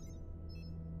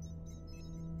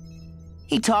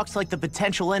 He talks like the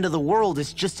potential end of the world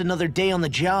is just another day on the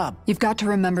job. You've got to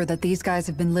remember that these guys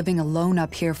have been living alone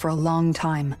up here for a long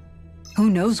time. Who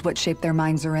knows what shape their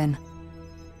minds are in?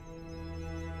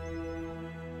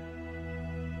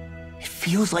 It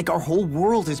feels like our whole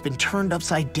world has been turned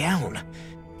upside down.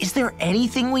 Is there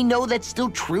anything we know that's still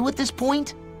true at this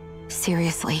point?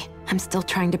 Seriously, I'm still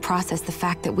trying to process the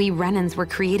fact that we Renans were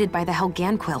created by the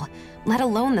Helganquil, let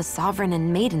alone the Sovereign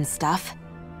and Maiden stuff.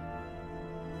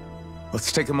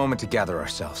 Let's take a moment to gather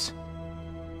ourselves.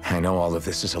 I know all of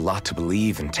this is a lot to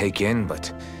believe and take in,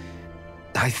 but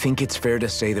I think it's fair to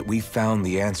say that we've found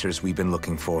the answers we've been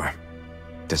looking for.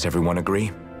 Does everyone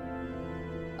agree?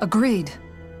 Agreed.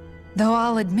 Though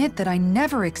I'll admit that I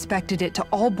never expected it to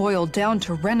all boil down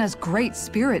to Rena's great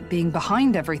spirit being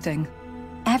behind everything.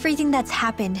 Everything that's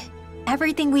happened,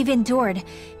 everything we've endured,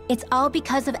 it's all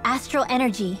because of astral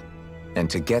energy. And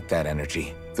to get that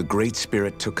energy, the Great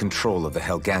Spirit took control of the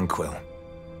Helganquil.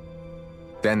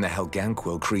 Then the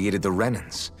Helganquil created the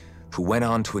Renans, who went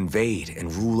on to invade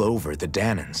and rule over the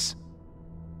Daenons.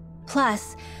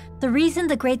 Plus, the reason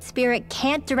the Great Spirit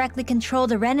can't directly control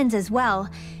the Renans as well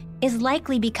is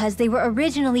likely because they were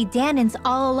originally Daenons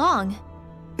all along.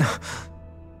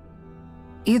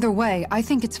 Either way, I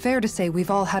think it's fair to say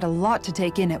we've all had a lot to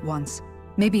take in at once.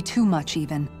 Maybe too much,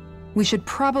 even. We should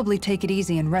probably take it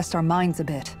easy and rest our minds a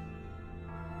bit.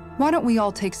 Why don't we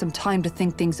all take some time to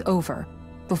think things over,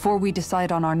 before we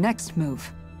decide on our next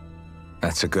move?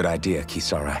 That's a good idea,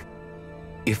 Kisara.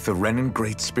 If the Renan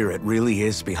Great Spirit really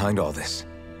is behind all this,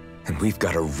 then we've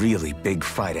got a really big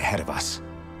fight ahead of us.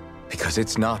 Because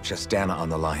it's not just Daeq on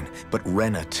the line, but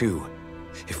Rena too.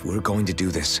 If we're going to do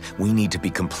this, we need to be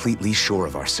completely sure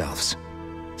of ourselves.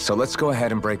 So let's go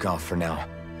ahead and break off for now.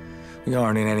 We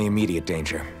aren't in any immediate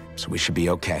danger, so we should be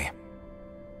okay.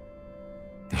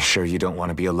 You sure you don't want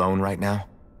to be alone right now?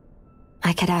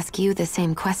 I could ask you the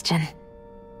same question.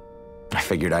 I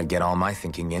figured I'd get all my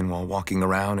thinking in while walking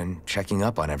around and checking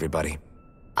up on everybody.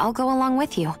 I'll go along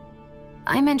with you.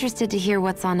 I'm interested to hear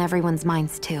what's on everyone's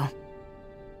minds too.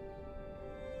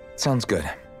 Sounds good.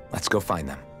 Let's go find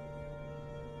them.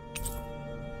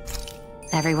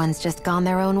 Everyone's just gone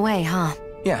their own way, huh?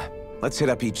 Yeah, let's hit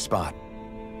up each spot.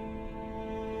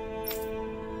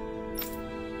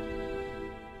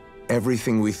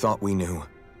 Everything we thought we knew,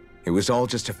 it was all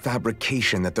just a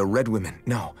fabrication that the Red Women,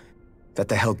 no, that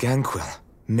the Helganquil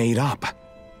made up.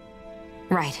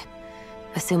 Right.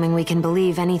 Assuming we can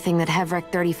believe anything that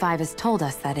Pt31 has told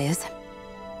us, that is.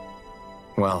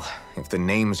 Well, if the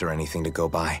names are anything to go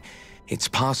by, it's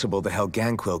possible the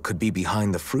Helganquil could be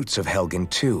behind the fruits of Helgen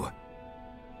too.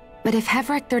 But if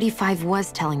Pt31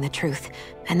 was telling the truth,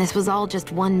 and this was all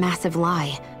just one massive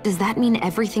lie, does that mean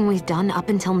everything we've done up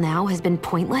until now has been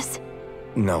pointless?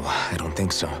 No, I don't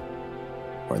think so.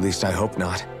 Or at least I hope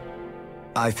not.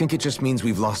 I think it just means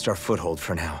we've lost our foothold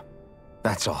for now.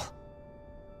 That's all.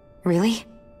 Really?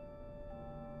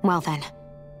 Well then,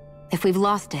 if we've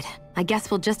lost it, I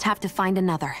guess we'll just have to find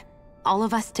another. All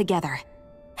of us together.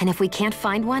 And if we can't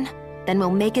find one, then we'll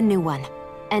make a new one.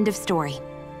 End of story.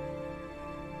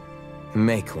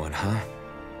 Make one, huh?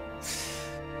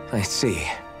 I see.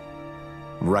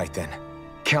 Right then.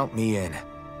 Count me in.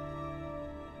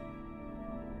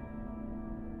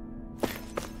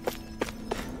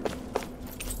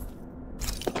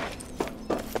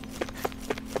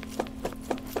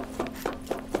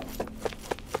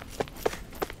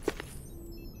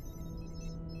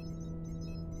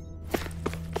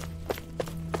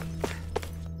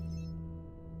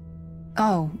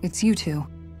 Oh, it's you two.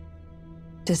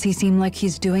 Does he seem like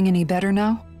he's doing any better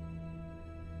now?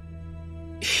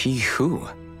 He who?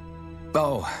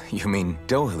 Oh, you mean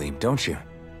Dohalim, don't you?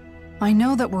 I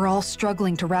know that we're all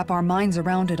struggling to wrap our minds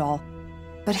around it all,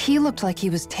 but he looked like he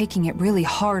was taking it really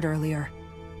hard earlier.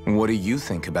 What do you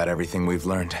think about everything we've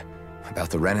learned? About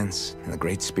the Renans, and the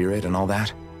Great Spirit, and all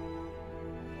that?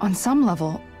 On some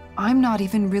level, I'm not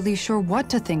even really sure what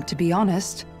to think, to be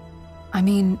honest. I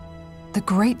mean, the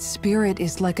Great Spirit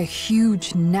is like a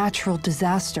huge natural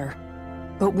disaster,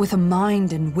 but with a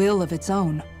mind and will of its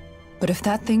own. But if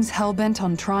that thing's hellbent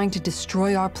on trying to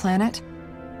destroy our planet,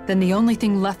 then the only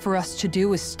thing left for us to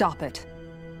do is stop it.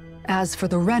 As for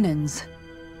the Renans,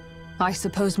 I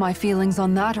suppose my feelings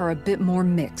on that are a bit more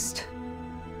mixed.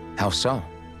 How so?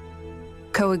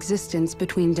 Coexistence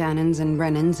between Dahnans and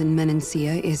Renans in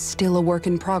Menancia is still a work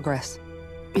in progress.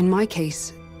 In my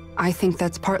case, I think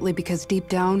that's partly because deep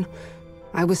down,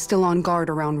 I was still on guard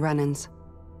around Renans.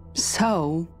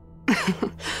 So,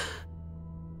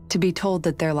 to be told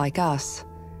that they're like us,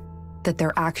 that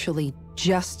they're actually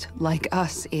just like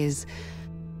us is,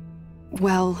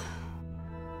 well,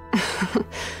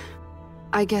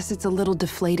 I guess it's a little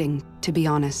deflating, to be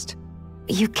honest.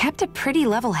 You kept a pretty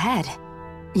level head.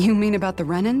 You mean about the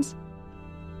Renans?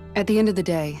 At the end of the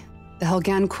day, the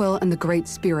Helganquil and the Great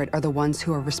Spirit are the ones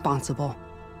who are responsible.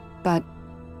 But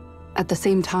at the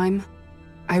same time,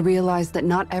 I realize that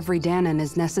not every Dahnan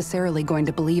is necessarily going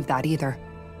to believe that either.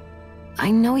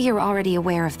 I know you're already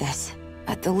aware of this,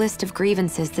 but the list of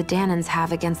grievances the Dahnans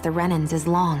have against the Renans is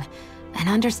long, and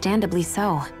understandably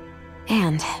so.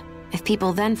 And if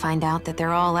people then find out that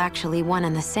they're all actually one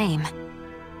and the same,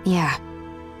 yeah,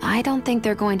 I don't think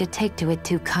they're going to take to it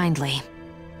too kindly.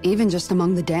 Even just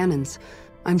among the Dahnans,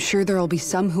 I'm sure there'll be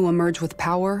some who emerge with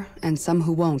power and some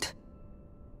who won't.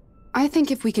 I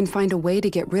think if we can find a way to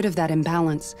get rid of that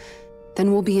imbalance,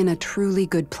 then we'll be in a truly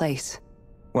good place.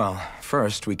 Well,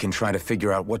 first we can try to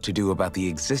figure out what to do about the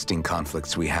existing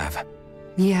conflicts we have.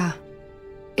 Yeah.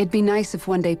 It'd be nice if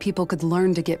one day people could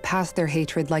learn to get past their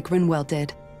hatred like Rinwell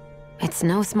did. It's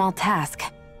no small task.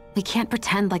 We can't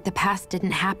pretend like the past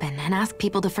didn't happen and ask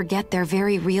people to forget their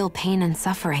very real pain and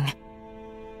suffering.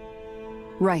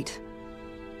 Right.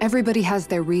 Everybody has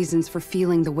their reasons for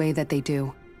feeling the way that they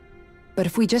do. But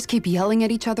if we just keep yelling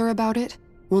at each other about it,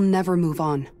 we'll never move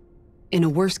on. In a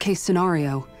worst-case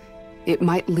scenario, it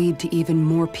might lead to even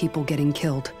more people getting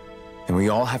killed. And we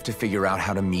all have to figure out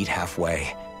how to meet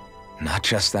halfway. Not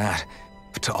just that,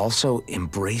 but to also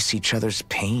embrace each other's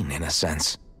pain, in a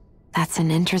sense. That's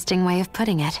an interesting way of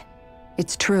putting it.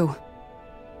 It's true.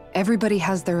 Everybody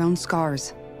has their own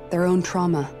scars, their own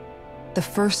trauma. The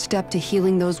first step to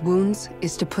healing those wounds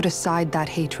is to put aside that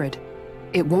hatred.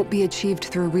 It won't be achieved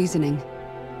through reasoning,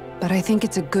 but I think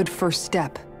it's a good first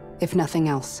step, if nothing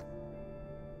else.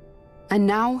 And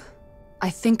now, I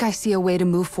think I see a way to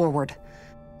move forward.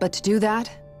 But to do that,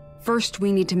 first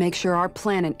we need to make sure our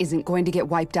planet isn't going to get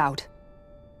wiped out.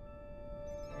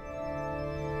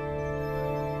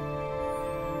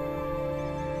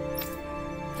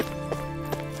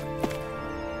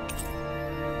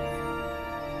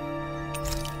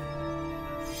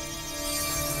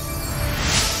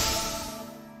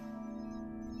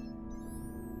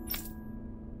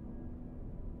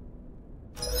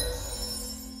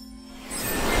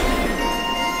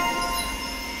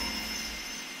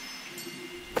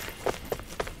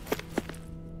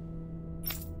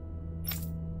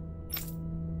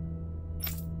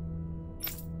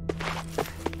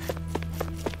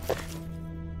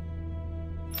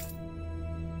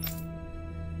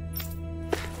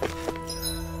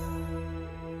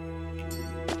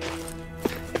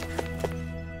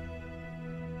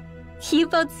 You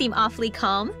both seem awfully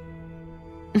calm.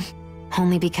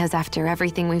 Only because after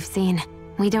everything we've seen,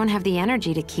 we don't have the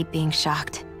energy to keep being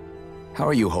shocked. How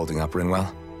are you holding up,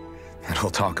 Rinwell? That whole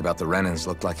talk about the Renans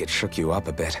looked like it shook you up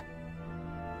a bit.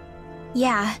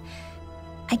 Yeah.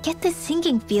 I get this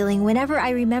sinking feeling whenever I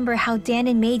remember how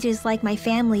Dahnan mages like my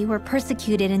family were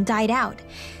persecuted and died out.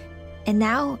 And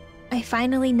now, I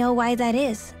finally know why that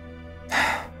is.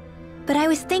 But I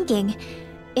was thinking,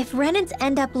 if Renans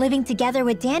end up living together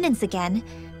with Dahnans again,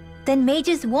 then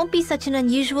mages won't be such an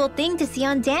unusual thing to see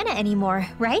on Dahna anymore,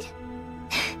 right?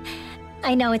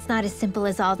 I know it's not as simple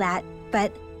as all that,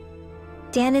 but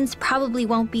Dahnans probably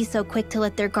won't be so quick to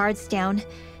let their guards down,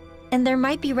 and there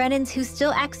might be Renans who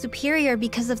still act superior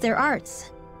because of their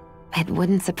arts. It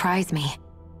wouldn't surprise me.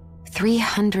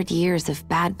 300 years of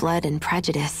bad blood and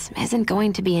prejudice isn't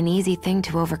going to be an easy thing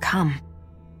to overcome.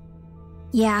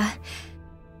 Yeah.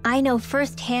 I know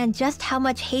firsthand just how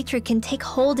much hatred can take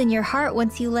hold in your heart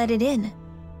once you let it in.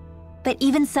 But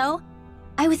even so,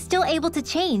 I was still able to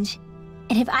change.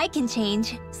 And if I can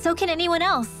change, so can anyone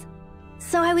else.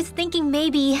 So I was thinking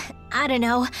maybe, I don't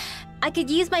know, I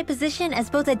could use my position as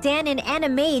both a Dahnan and a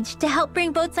mage to help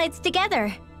bring both sides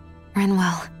together.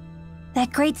 Rinwell.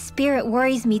 That great spirit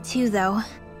worries me too, though.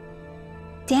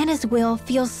 Dahna's will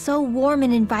feels so warm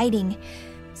and inviting.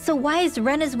 So why is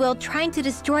Rena's will trying to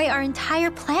destroy our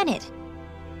entire planet?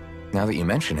 Now that you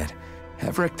mention it,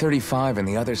 Pt31 and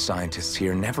the other scientists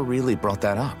here never really brought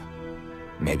that up.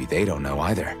 Maybe they don't know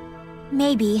either.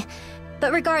 Maybe.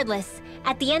 But regardless,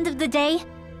 at the end of the day,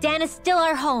 Dahna's still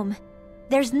our home.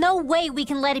 There's no way we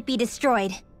can let it be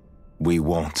destroyed. We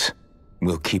won't.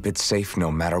 We'll keep it safe no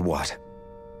matter what.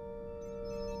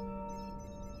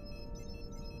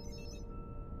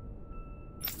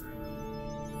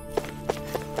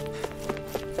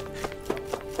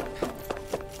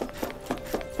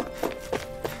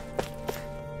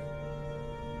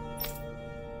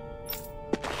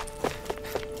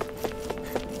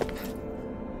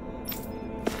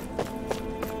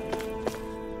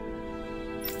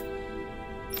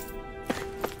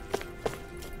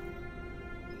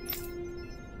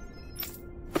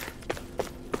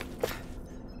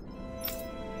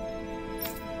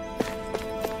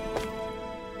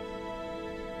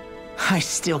 I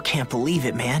still can't believe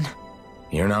it, man.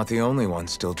 You're not the only one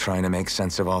still trying to make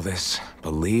sense of all this.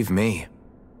 Believe me.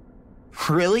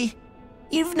 Really?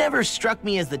 You've never struck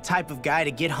me as the type of guy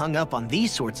to get hung up on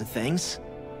these sorts of things.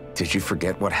 Did you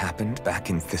forget what happened back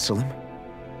in Thistleum?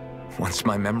 Once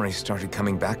my memory started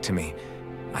coming back to me,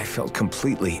 I felt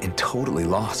completely and totally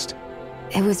lost.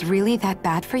 It was really that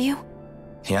bad for you?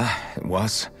 Yeah, it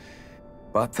was.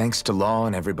 But thanks to Law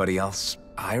and everybody else,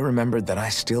 I remembered that I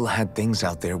still had things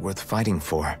out there worth fighting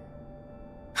for.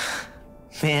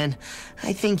 Man,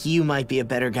 I think you might be a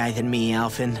better guy than me,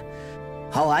 Alphen.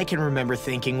 All I can remember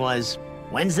thinking was,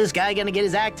 when's this guy gonna get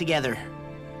his act together?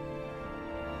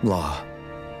 Law.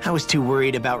 I was too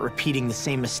worried about repeating the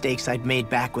same mistakes I'd made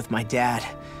back with my dad,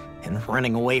 and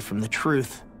running away from the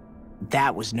truth.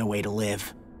 That was no way to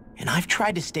live. And I've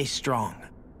tried to stay strong,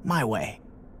 my way.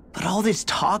 But all this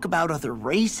talk about other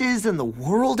races and the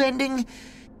world ending,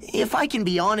 if I can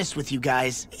be honest with you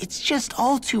guys, it's just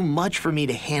all too much for me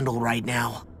to handle right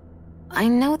now. I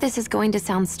know this is going to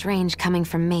sound strange coming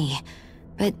from me,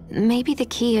 but maybe the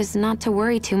key is not to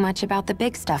worry too much about the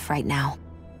big stuff right now.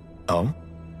 Oh?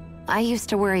 I used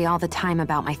to worry all the time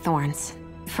about my thorns,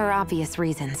 for obvious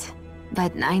reasons,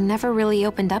 but I never really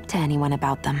opened up to anyone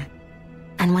about them.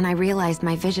 And when I realized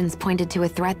my visions pointed to a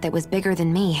threat that was bigger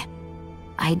than me,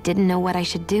 I didn't know what I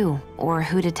should do, or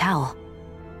who to tell.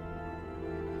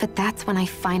 But that's when I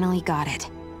finally got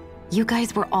it. You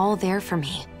guys were all there for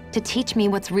me, to teach me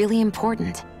what's really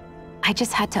important. I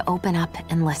just had to open up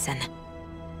and listen.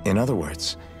 In other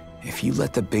words, if you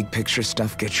let the big picture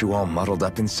stuff get you all muddled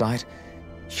up inside,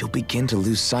 you'll begin to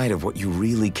lose sight of what you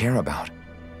really care about.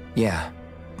 Yeah,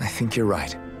 I think you're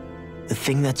right. The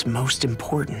thing that's most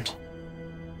important,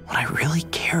 what I really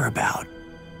care about.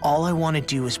 All I want to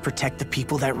do is protect the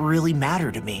people that really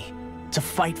matter to me, to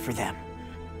fight for them.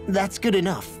 That's good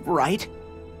enough, right?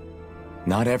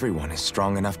 Not everyone is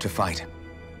strong enough to fight.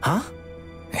 Huh?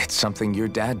 It's something your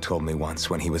dad told me once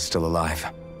when he was still alive.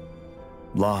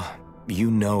 Law, you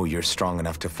know you're strong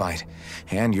enough to fight,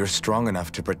 and you're strong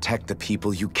enough to protect the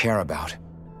people you care about.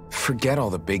 Forget all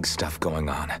the big stuff going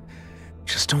on.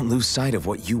 Just don't lose sight of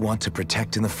what you want to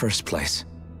protect in the first place.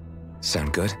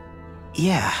 Sound good?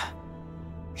 Yeah,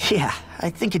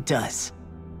 I think it does.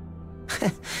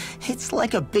 It's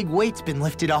like a big weight's been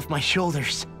lifted off my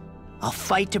shoulders. I'll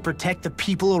fight to protect the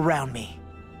people around me.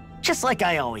 Just like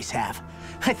I always have.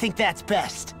 I think that's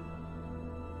best.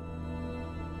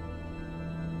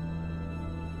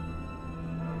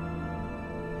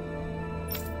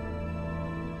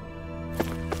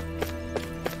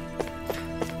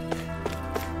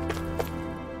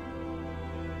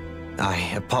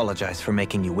 I apologize for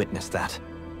making you witness that.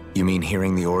 You mean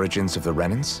hearing the origins of the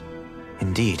Renans?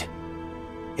 Indeed.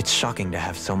 It's shocking to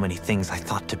have so many things I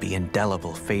thought to be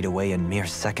indelible fade away in mere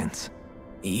seconds.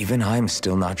 Even I'm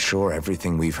still not sure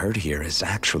everything we've heard here is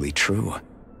actually true.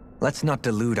 Let's not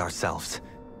delude ourselves.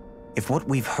 If what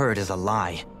we've heard is a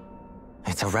lie,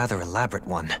 it's a rather elaborate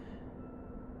one.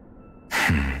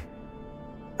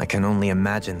 I can only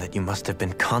imagine that you must have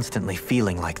been constantly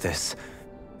feeling like this,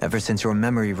 ever since your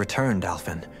memory returned,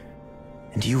 Alphen.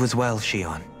 And you as well,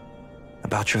 Shion.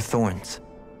 About your thorns,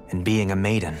 and being a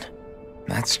maiden.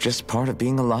 That's just part of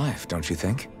being alive, don't you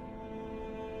think?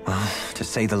 Well, to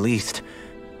say the least.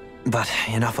 But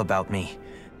enough about me.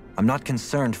 I'm not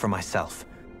concerned for myself.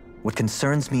 What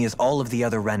concerns me is all of the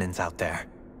other Renans out there.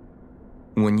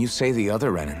 When you say the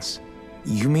other Renans,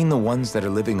 you mean the ones that are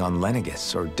living on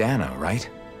Lenegis or Dana, right?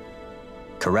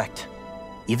 Correct.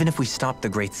 Even if we stop the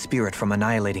Great Spirit from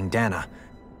annihilating Dana,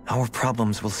 our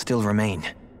problems will still remain.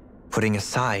 Putting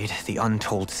aside the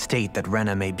untold state that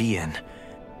Rena may be in,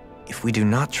 if we do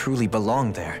not truly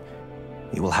belong there,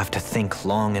 we will have to think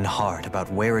long and hard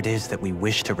about where it is that we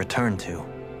wish to return to.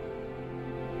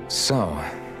 So,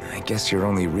 I guess your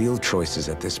only real choices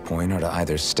at this point are to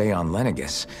either stay on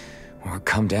Lenegis, or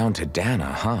come down to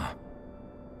Dana, huh?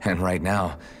 And right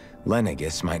now,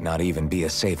 Lenegis might not even be a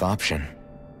safe option.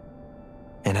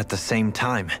 And at the same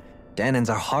time, Dahnans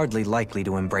are hardly likely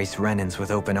to embrace Renans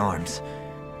with open arms.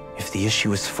 If the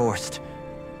issue is forced,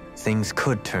 things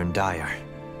could turn dire.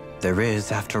 There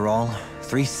is, after all,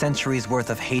 3 centuries worth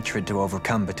of hatred to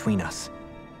overcome between us.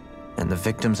 And the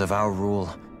victims of our rule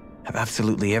have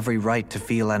absolutely every right to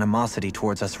feel animosity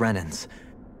towards us Renans.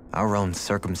 Our own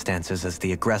circumstances as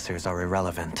the aggressors are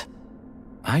irrelevant.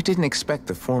 I didn't expect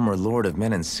the former Lord of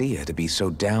Menancia to be so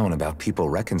down about people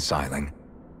reconciling.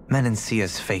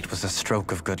 Menancia's fate was a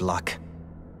stroke of good luck.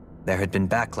 There had been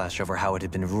backlash over how it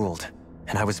had been ruled,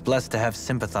 and I was blessed to have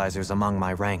sympathizers among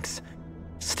my ranks.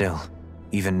 Still,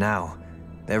 even now,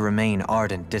 there remain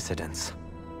ardent dissidents.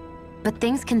 But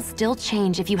things can still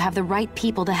change if you have the right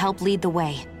people to help lead the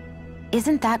way.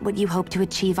 Isn't that what you hope to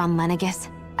achieve on Lenegis,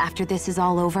 after this is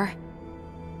all over?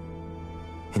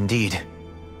 Indeed.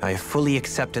 I have fully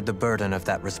accepted the burden of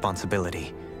that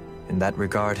responsibility. In that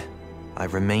regard, I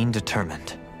remain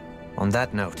determined. On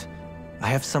that note, I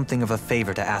have something of a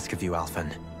favor to ask of you,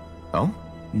 Alphen. Oh?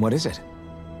 What is it?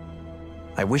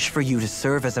 I wish for you to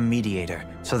serve as a mediator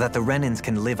so that the Renans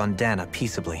can live on Daeq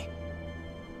peaceably.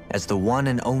 As the one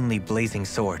and only Blazing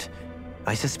Sword,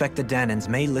 I suspect the Dahnans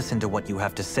may listen to what you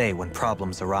have to say when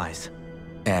problems arise.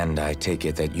 And I take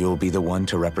it that you'll be the one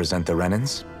to represent the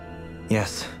Renans?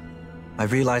 Yes. I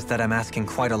realize that I'm asking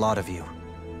quite a lot of you.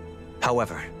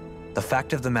 However, the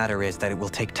fact of the matter is that it will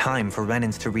take time for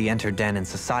Renans to re-enter Dahnan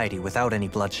society without any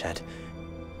bloodshed.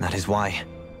 That is why...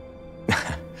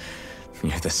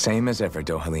 You're the same as ever,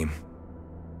 Dohalim.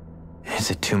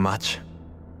 Is it too much?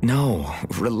 No,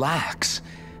 relax.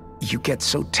 You get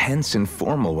so tense and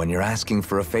formal when you're asking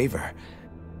for a favor.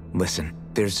 Listen,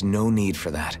 there's no need for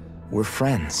that. We're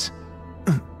friends.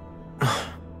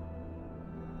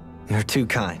 You're too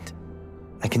kind.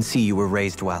 I can see you were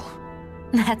raised well.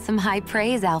 That's some high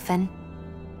praise, Alphen.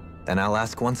 Then I'll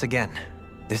ask once again,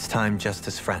 this time just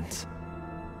as friends.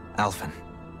 Alphen,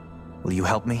 will you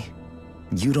help me?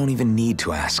 You don't even need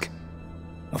to ask.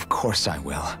 Of course I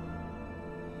will.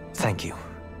 Thank you,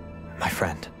 my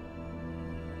friend.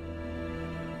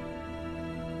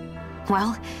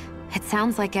 Well, it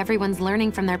sounds like everyone's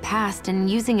learning from their past and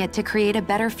using it to create a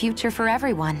better future for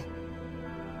everyone.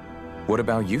 What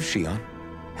about you, Xion?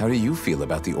 How do you feel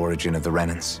about the origin of the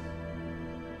Renans?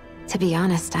 To be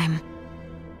honest, I'm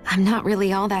not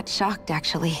really all that shocked,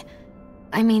 actually.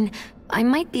 I mean, I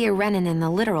might be a Renan in the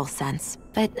literal sense,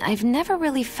 but I've never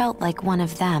really felt like one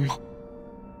of them.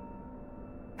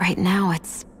 Right now,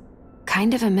 it's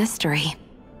kind of a mystery.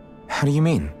 How do you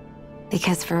mean?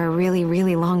 Because for a really,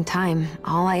 really long time,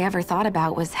 all I ever thought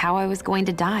about was how I was going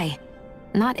to die.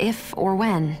 Not if or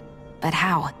when, but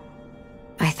how.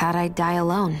 I thought I'd die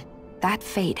alone. That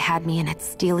fate had me in its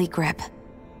steely grip.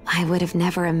 I would have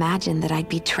never imagined that I'd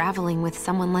be traveling with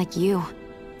someone like you,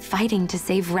 fighting to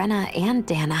save Rena and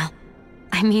Daeq.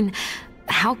 I mean,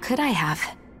 how could I have?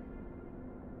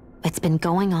 It's been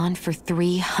going on for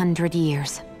 300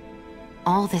 years.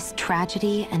 All this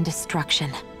tragedy and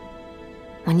destruction.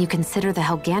 When you consider the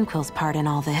Helganquil's part in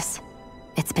all this,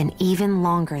 it's been even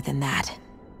longer than that.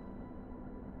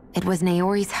 It was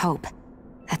Naori's hope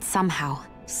that somehow,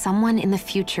 someone in the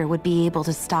future would be able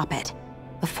to stop it,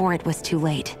 before it was too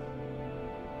late.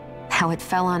 How it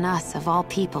fell on us, of all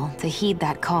people, to heed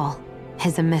that call,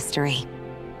 is a mystery.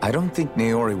 I don't think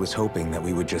Naori was hoping that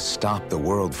we would just stop the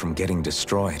world from getting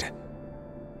destroyed.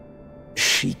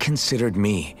 She considered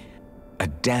me, a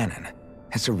Daeq,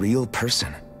 as a real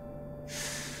person.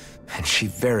 And she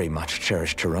very much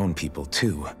cherished her own people,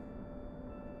 too.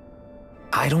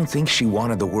 I don't think she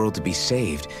wanted the world to be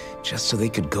saved, just so they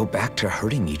could go back to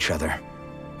hurting each other.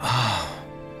 Oh,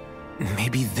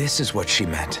 maybe this is what she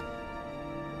meant.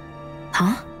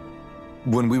 Huh?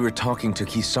 When we were talking to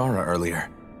Kisara earlier,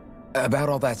 about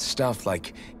all that stuff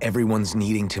like everyone's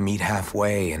needing to meet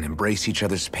halfway and embrace each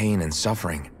other's pain and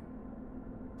suffering.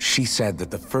 She said that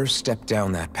the first step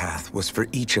down that path was for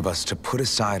each of us to put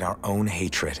aside our own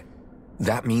hatred.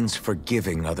 That means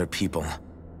forgiving other people.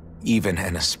 Even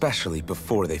and especially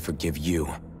before they forgive you.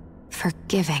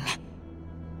 Forgiving.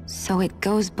 So it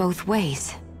goes both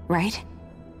ways, right?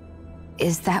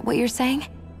 Is that what you're saying?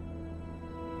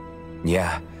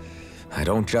 Yeah. I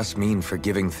don't just mean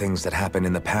forgiving things that happened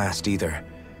in the past either.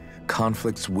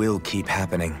 Conflicts will keep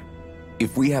happening.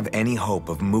 If we have any hope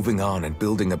of moving on and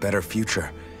building a better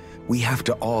future, we have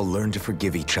to all learn to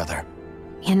forgive each other.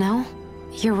 You know,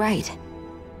 you're right.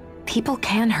 People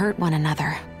can hurt one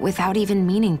another without even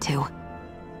meaning to.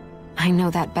 I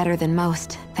know that better than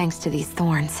most, thanks to these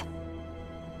thorns.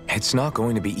 It's not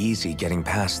going to be easy getting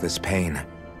past this pain.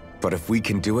 But if we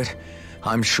can do it,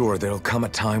 I'm sure there'll come a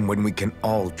time when we can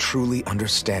all truly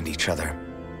understand each other.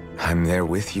 I'm there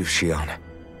with you, Xion.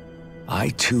 I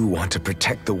too want to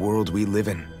protect the world we live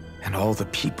in, and all the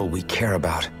people we care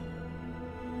about.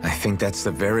 I think that's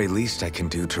the very least I can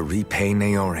do to repay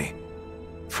Naori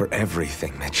for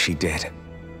everything that she did.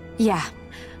 Yeah.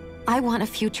 I want a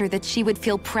future that she would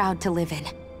feel proud to live in,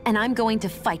 and I'm going to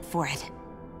fight for it.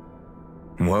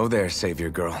 Whoa there, Savior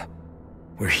Girl.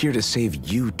 We're here to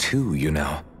save you too, you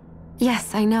know.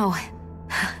 Yes, I know.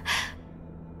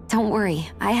 Don't worry,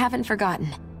 I haven't forgotten.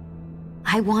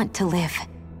 I want to live,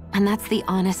 and that's the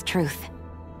honest truth.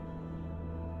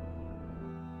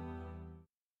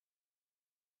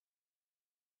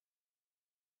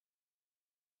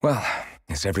 Well,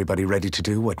 is everybody ready to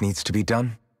do what needs to be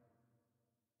done?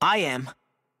 I am.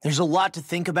 There's a lot to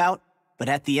think about, but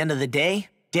at the end of the day,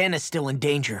 Dana's still in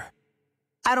danger.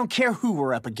 I don't care who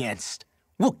we're up against.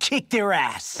 We'll kick their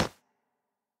ass.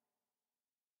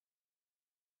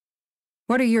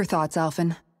 What are your thoughts,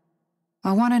 Alphen?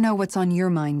 I want to know what's on your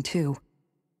mind, too.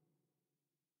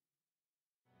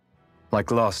 Like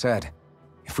Law said,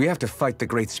 if we have to fight the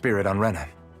Great Spirit on Rena,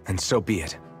 then so be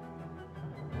it.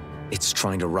 It's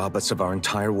trying to rob us of our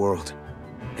entire world,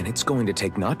 and it's going to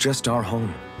take not just our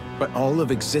home, but all of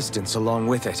existence along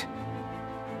with it.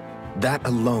 That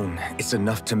alone is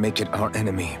enough to make it our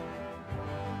enemy.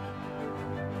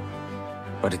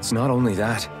 But it's not only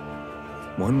that.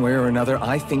 One way or another,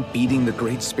 I think beating the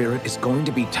Great Spirit is going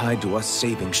to be tied to us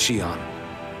saving Xion.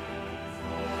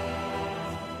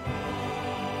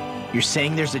 You're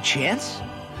saying there's a chance?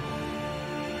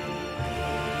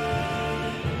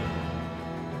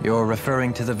 You're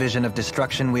referring to the vision of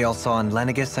destruction we all saw in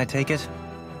Lenegis, I take it?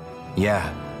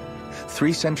 Yeah.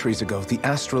 3 centuries ago, the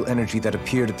astral energy that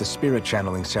appeared at the spirit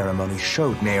channeling ceremony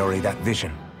showed Naori that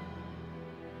vision.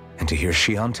 And to hear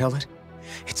Xion tell it,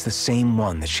 it's the same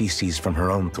one that she sees from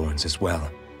her own thorns as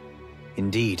well.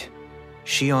 Indeed.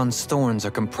 Xion's thorns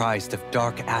are comprised of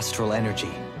dark astral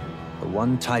energy, the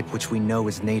one type which we know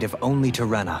is native only to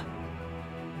Rena.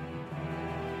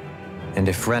 And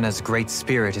if Rena's great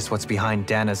spirit is what's behind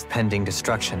Dana's pending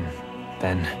destruction,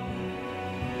 then...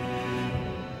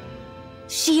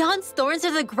 Xion's thorns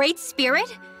are the Great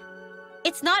Spirit?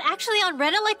 It's not actually on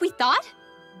Rena like we thought?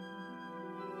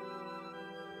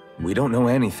 We don't know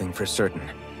anything for certain.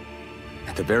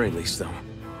 At the very least, though,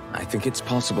 I think it's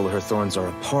possible her thorns are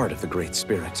a part of the Great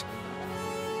Spirit.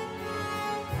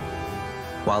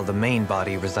 While the main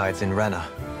body resides in Rena.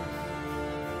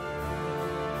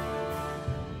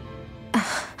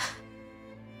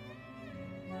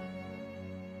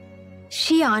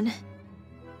 Xion.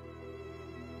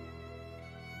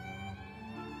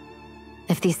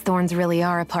 If these thorns really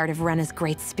are a part of Rena's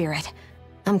Great Spirit,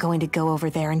 I'm going to go over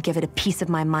there and give it a piece of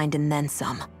my mind and then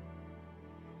some.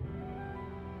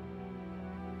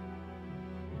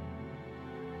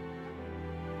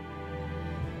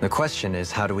 The question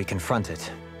is, how do we confront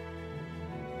it?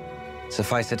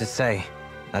 Suffice it to say,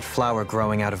 that flower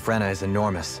growing out of Rena is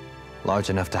enormous, large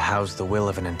enough to house the will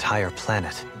of an entire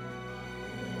planet.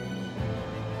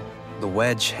 The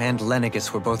Wedge and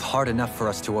Lenegis were both hard enough for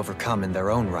us to overcome in their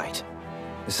own right.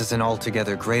 This is an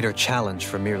altogether greater challenge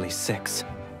for merely 6.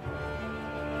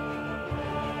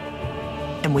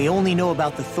 And we only know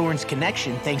about the Thorns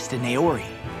connection thanks to Naori.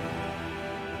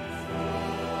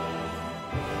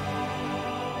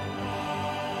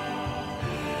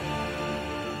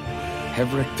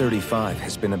 Pt31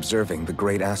 has been observing the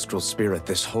Great Astral Spirit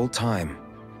this whole time.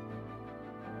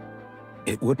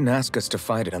 It wouldn't ask us to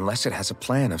fight it unless it has a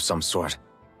plan of some sort.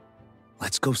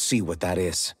 Let's go see what that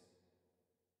is.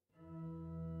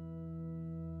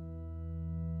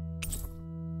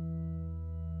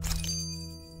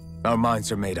 Our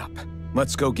minds are made up.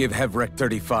 Let's go give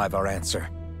Pt31 our answer.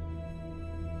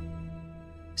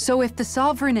 So if the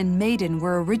Sovereign and Maiden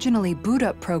were originally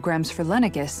boot-up programs for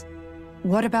Lenegis,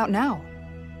 what about now?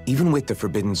 Even with the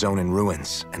Forbidden Zone in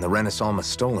ruins and the Renis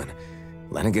almost stolen,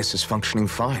 Lenegis is functioning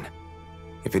fine.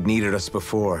 If it needed us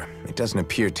before, it doesn't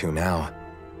appear to now.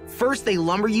 First they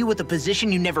lumber you with a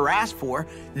position you never asked for,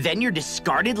 then you're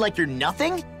discarded like you're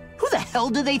nothing? Who the hell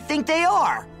do they think they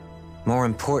are? More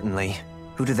importantly,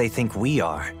 who do they think we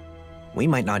are? We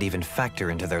might not even factor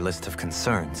into their list of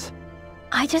concerns.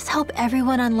 I just hope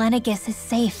everyone on Lenegis is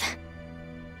safe.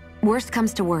 Worst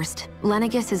comes to worst,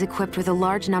 Lenegis is equipped with a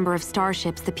large number of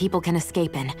starships the people can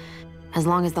escape in. As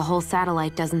long as the whole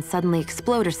satellite doesn't suddenly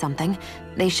explode or something,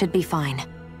 they should be fine.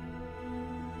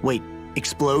 Wait,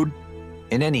 explode?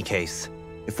 In any case,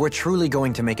 if we're truly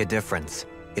going to make a difference,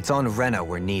 it's on Rena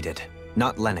we're needed,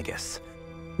 not Lenegis.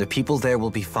 The people there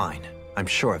will be fine, I'm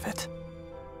sure of it.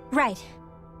 Right.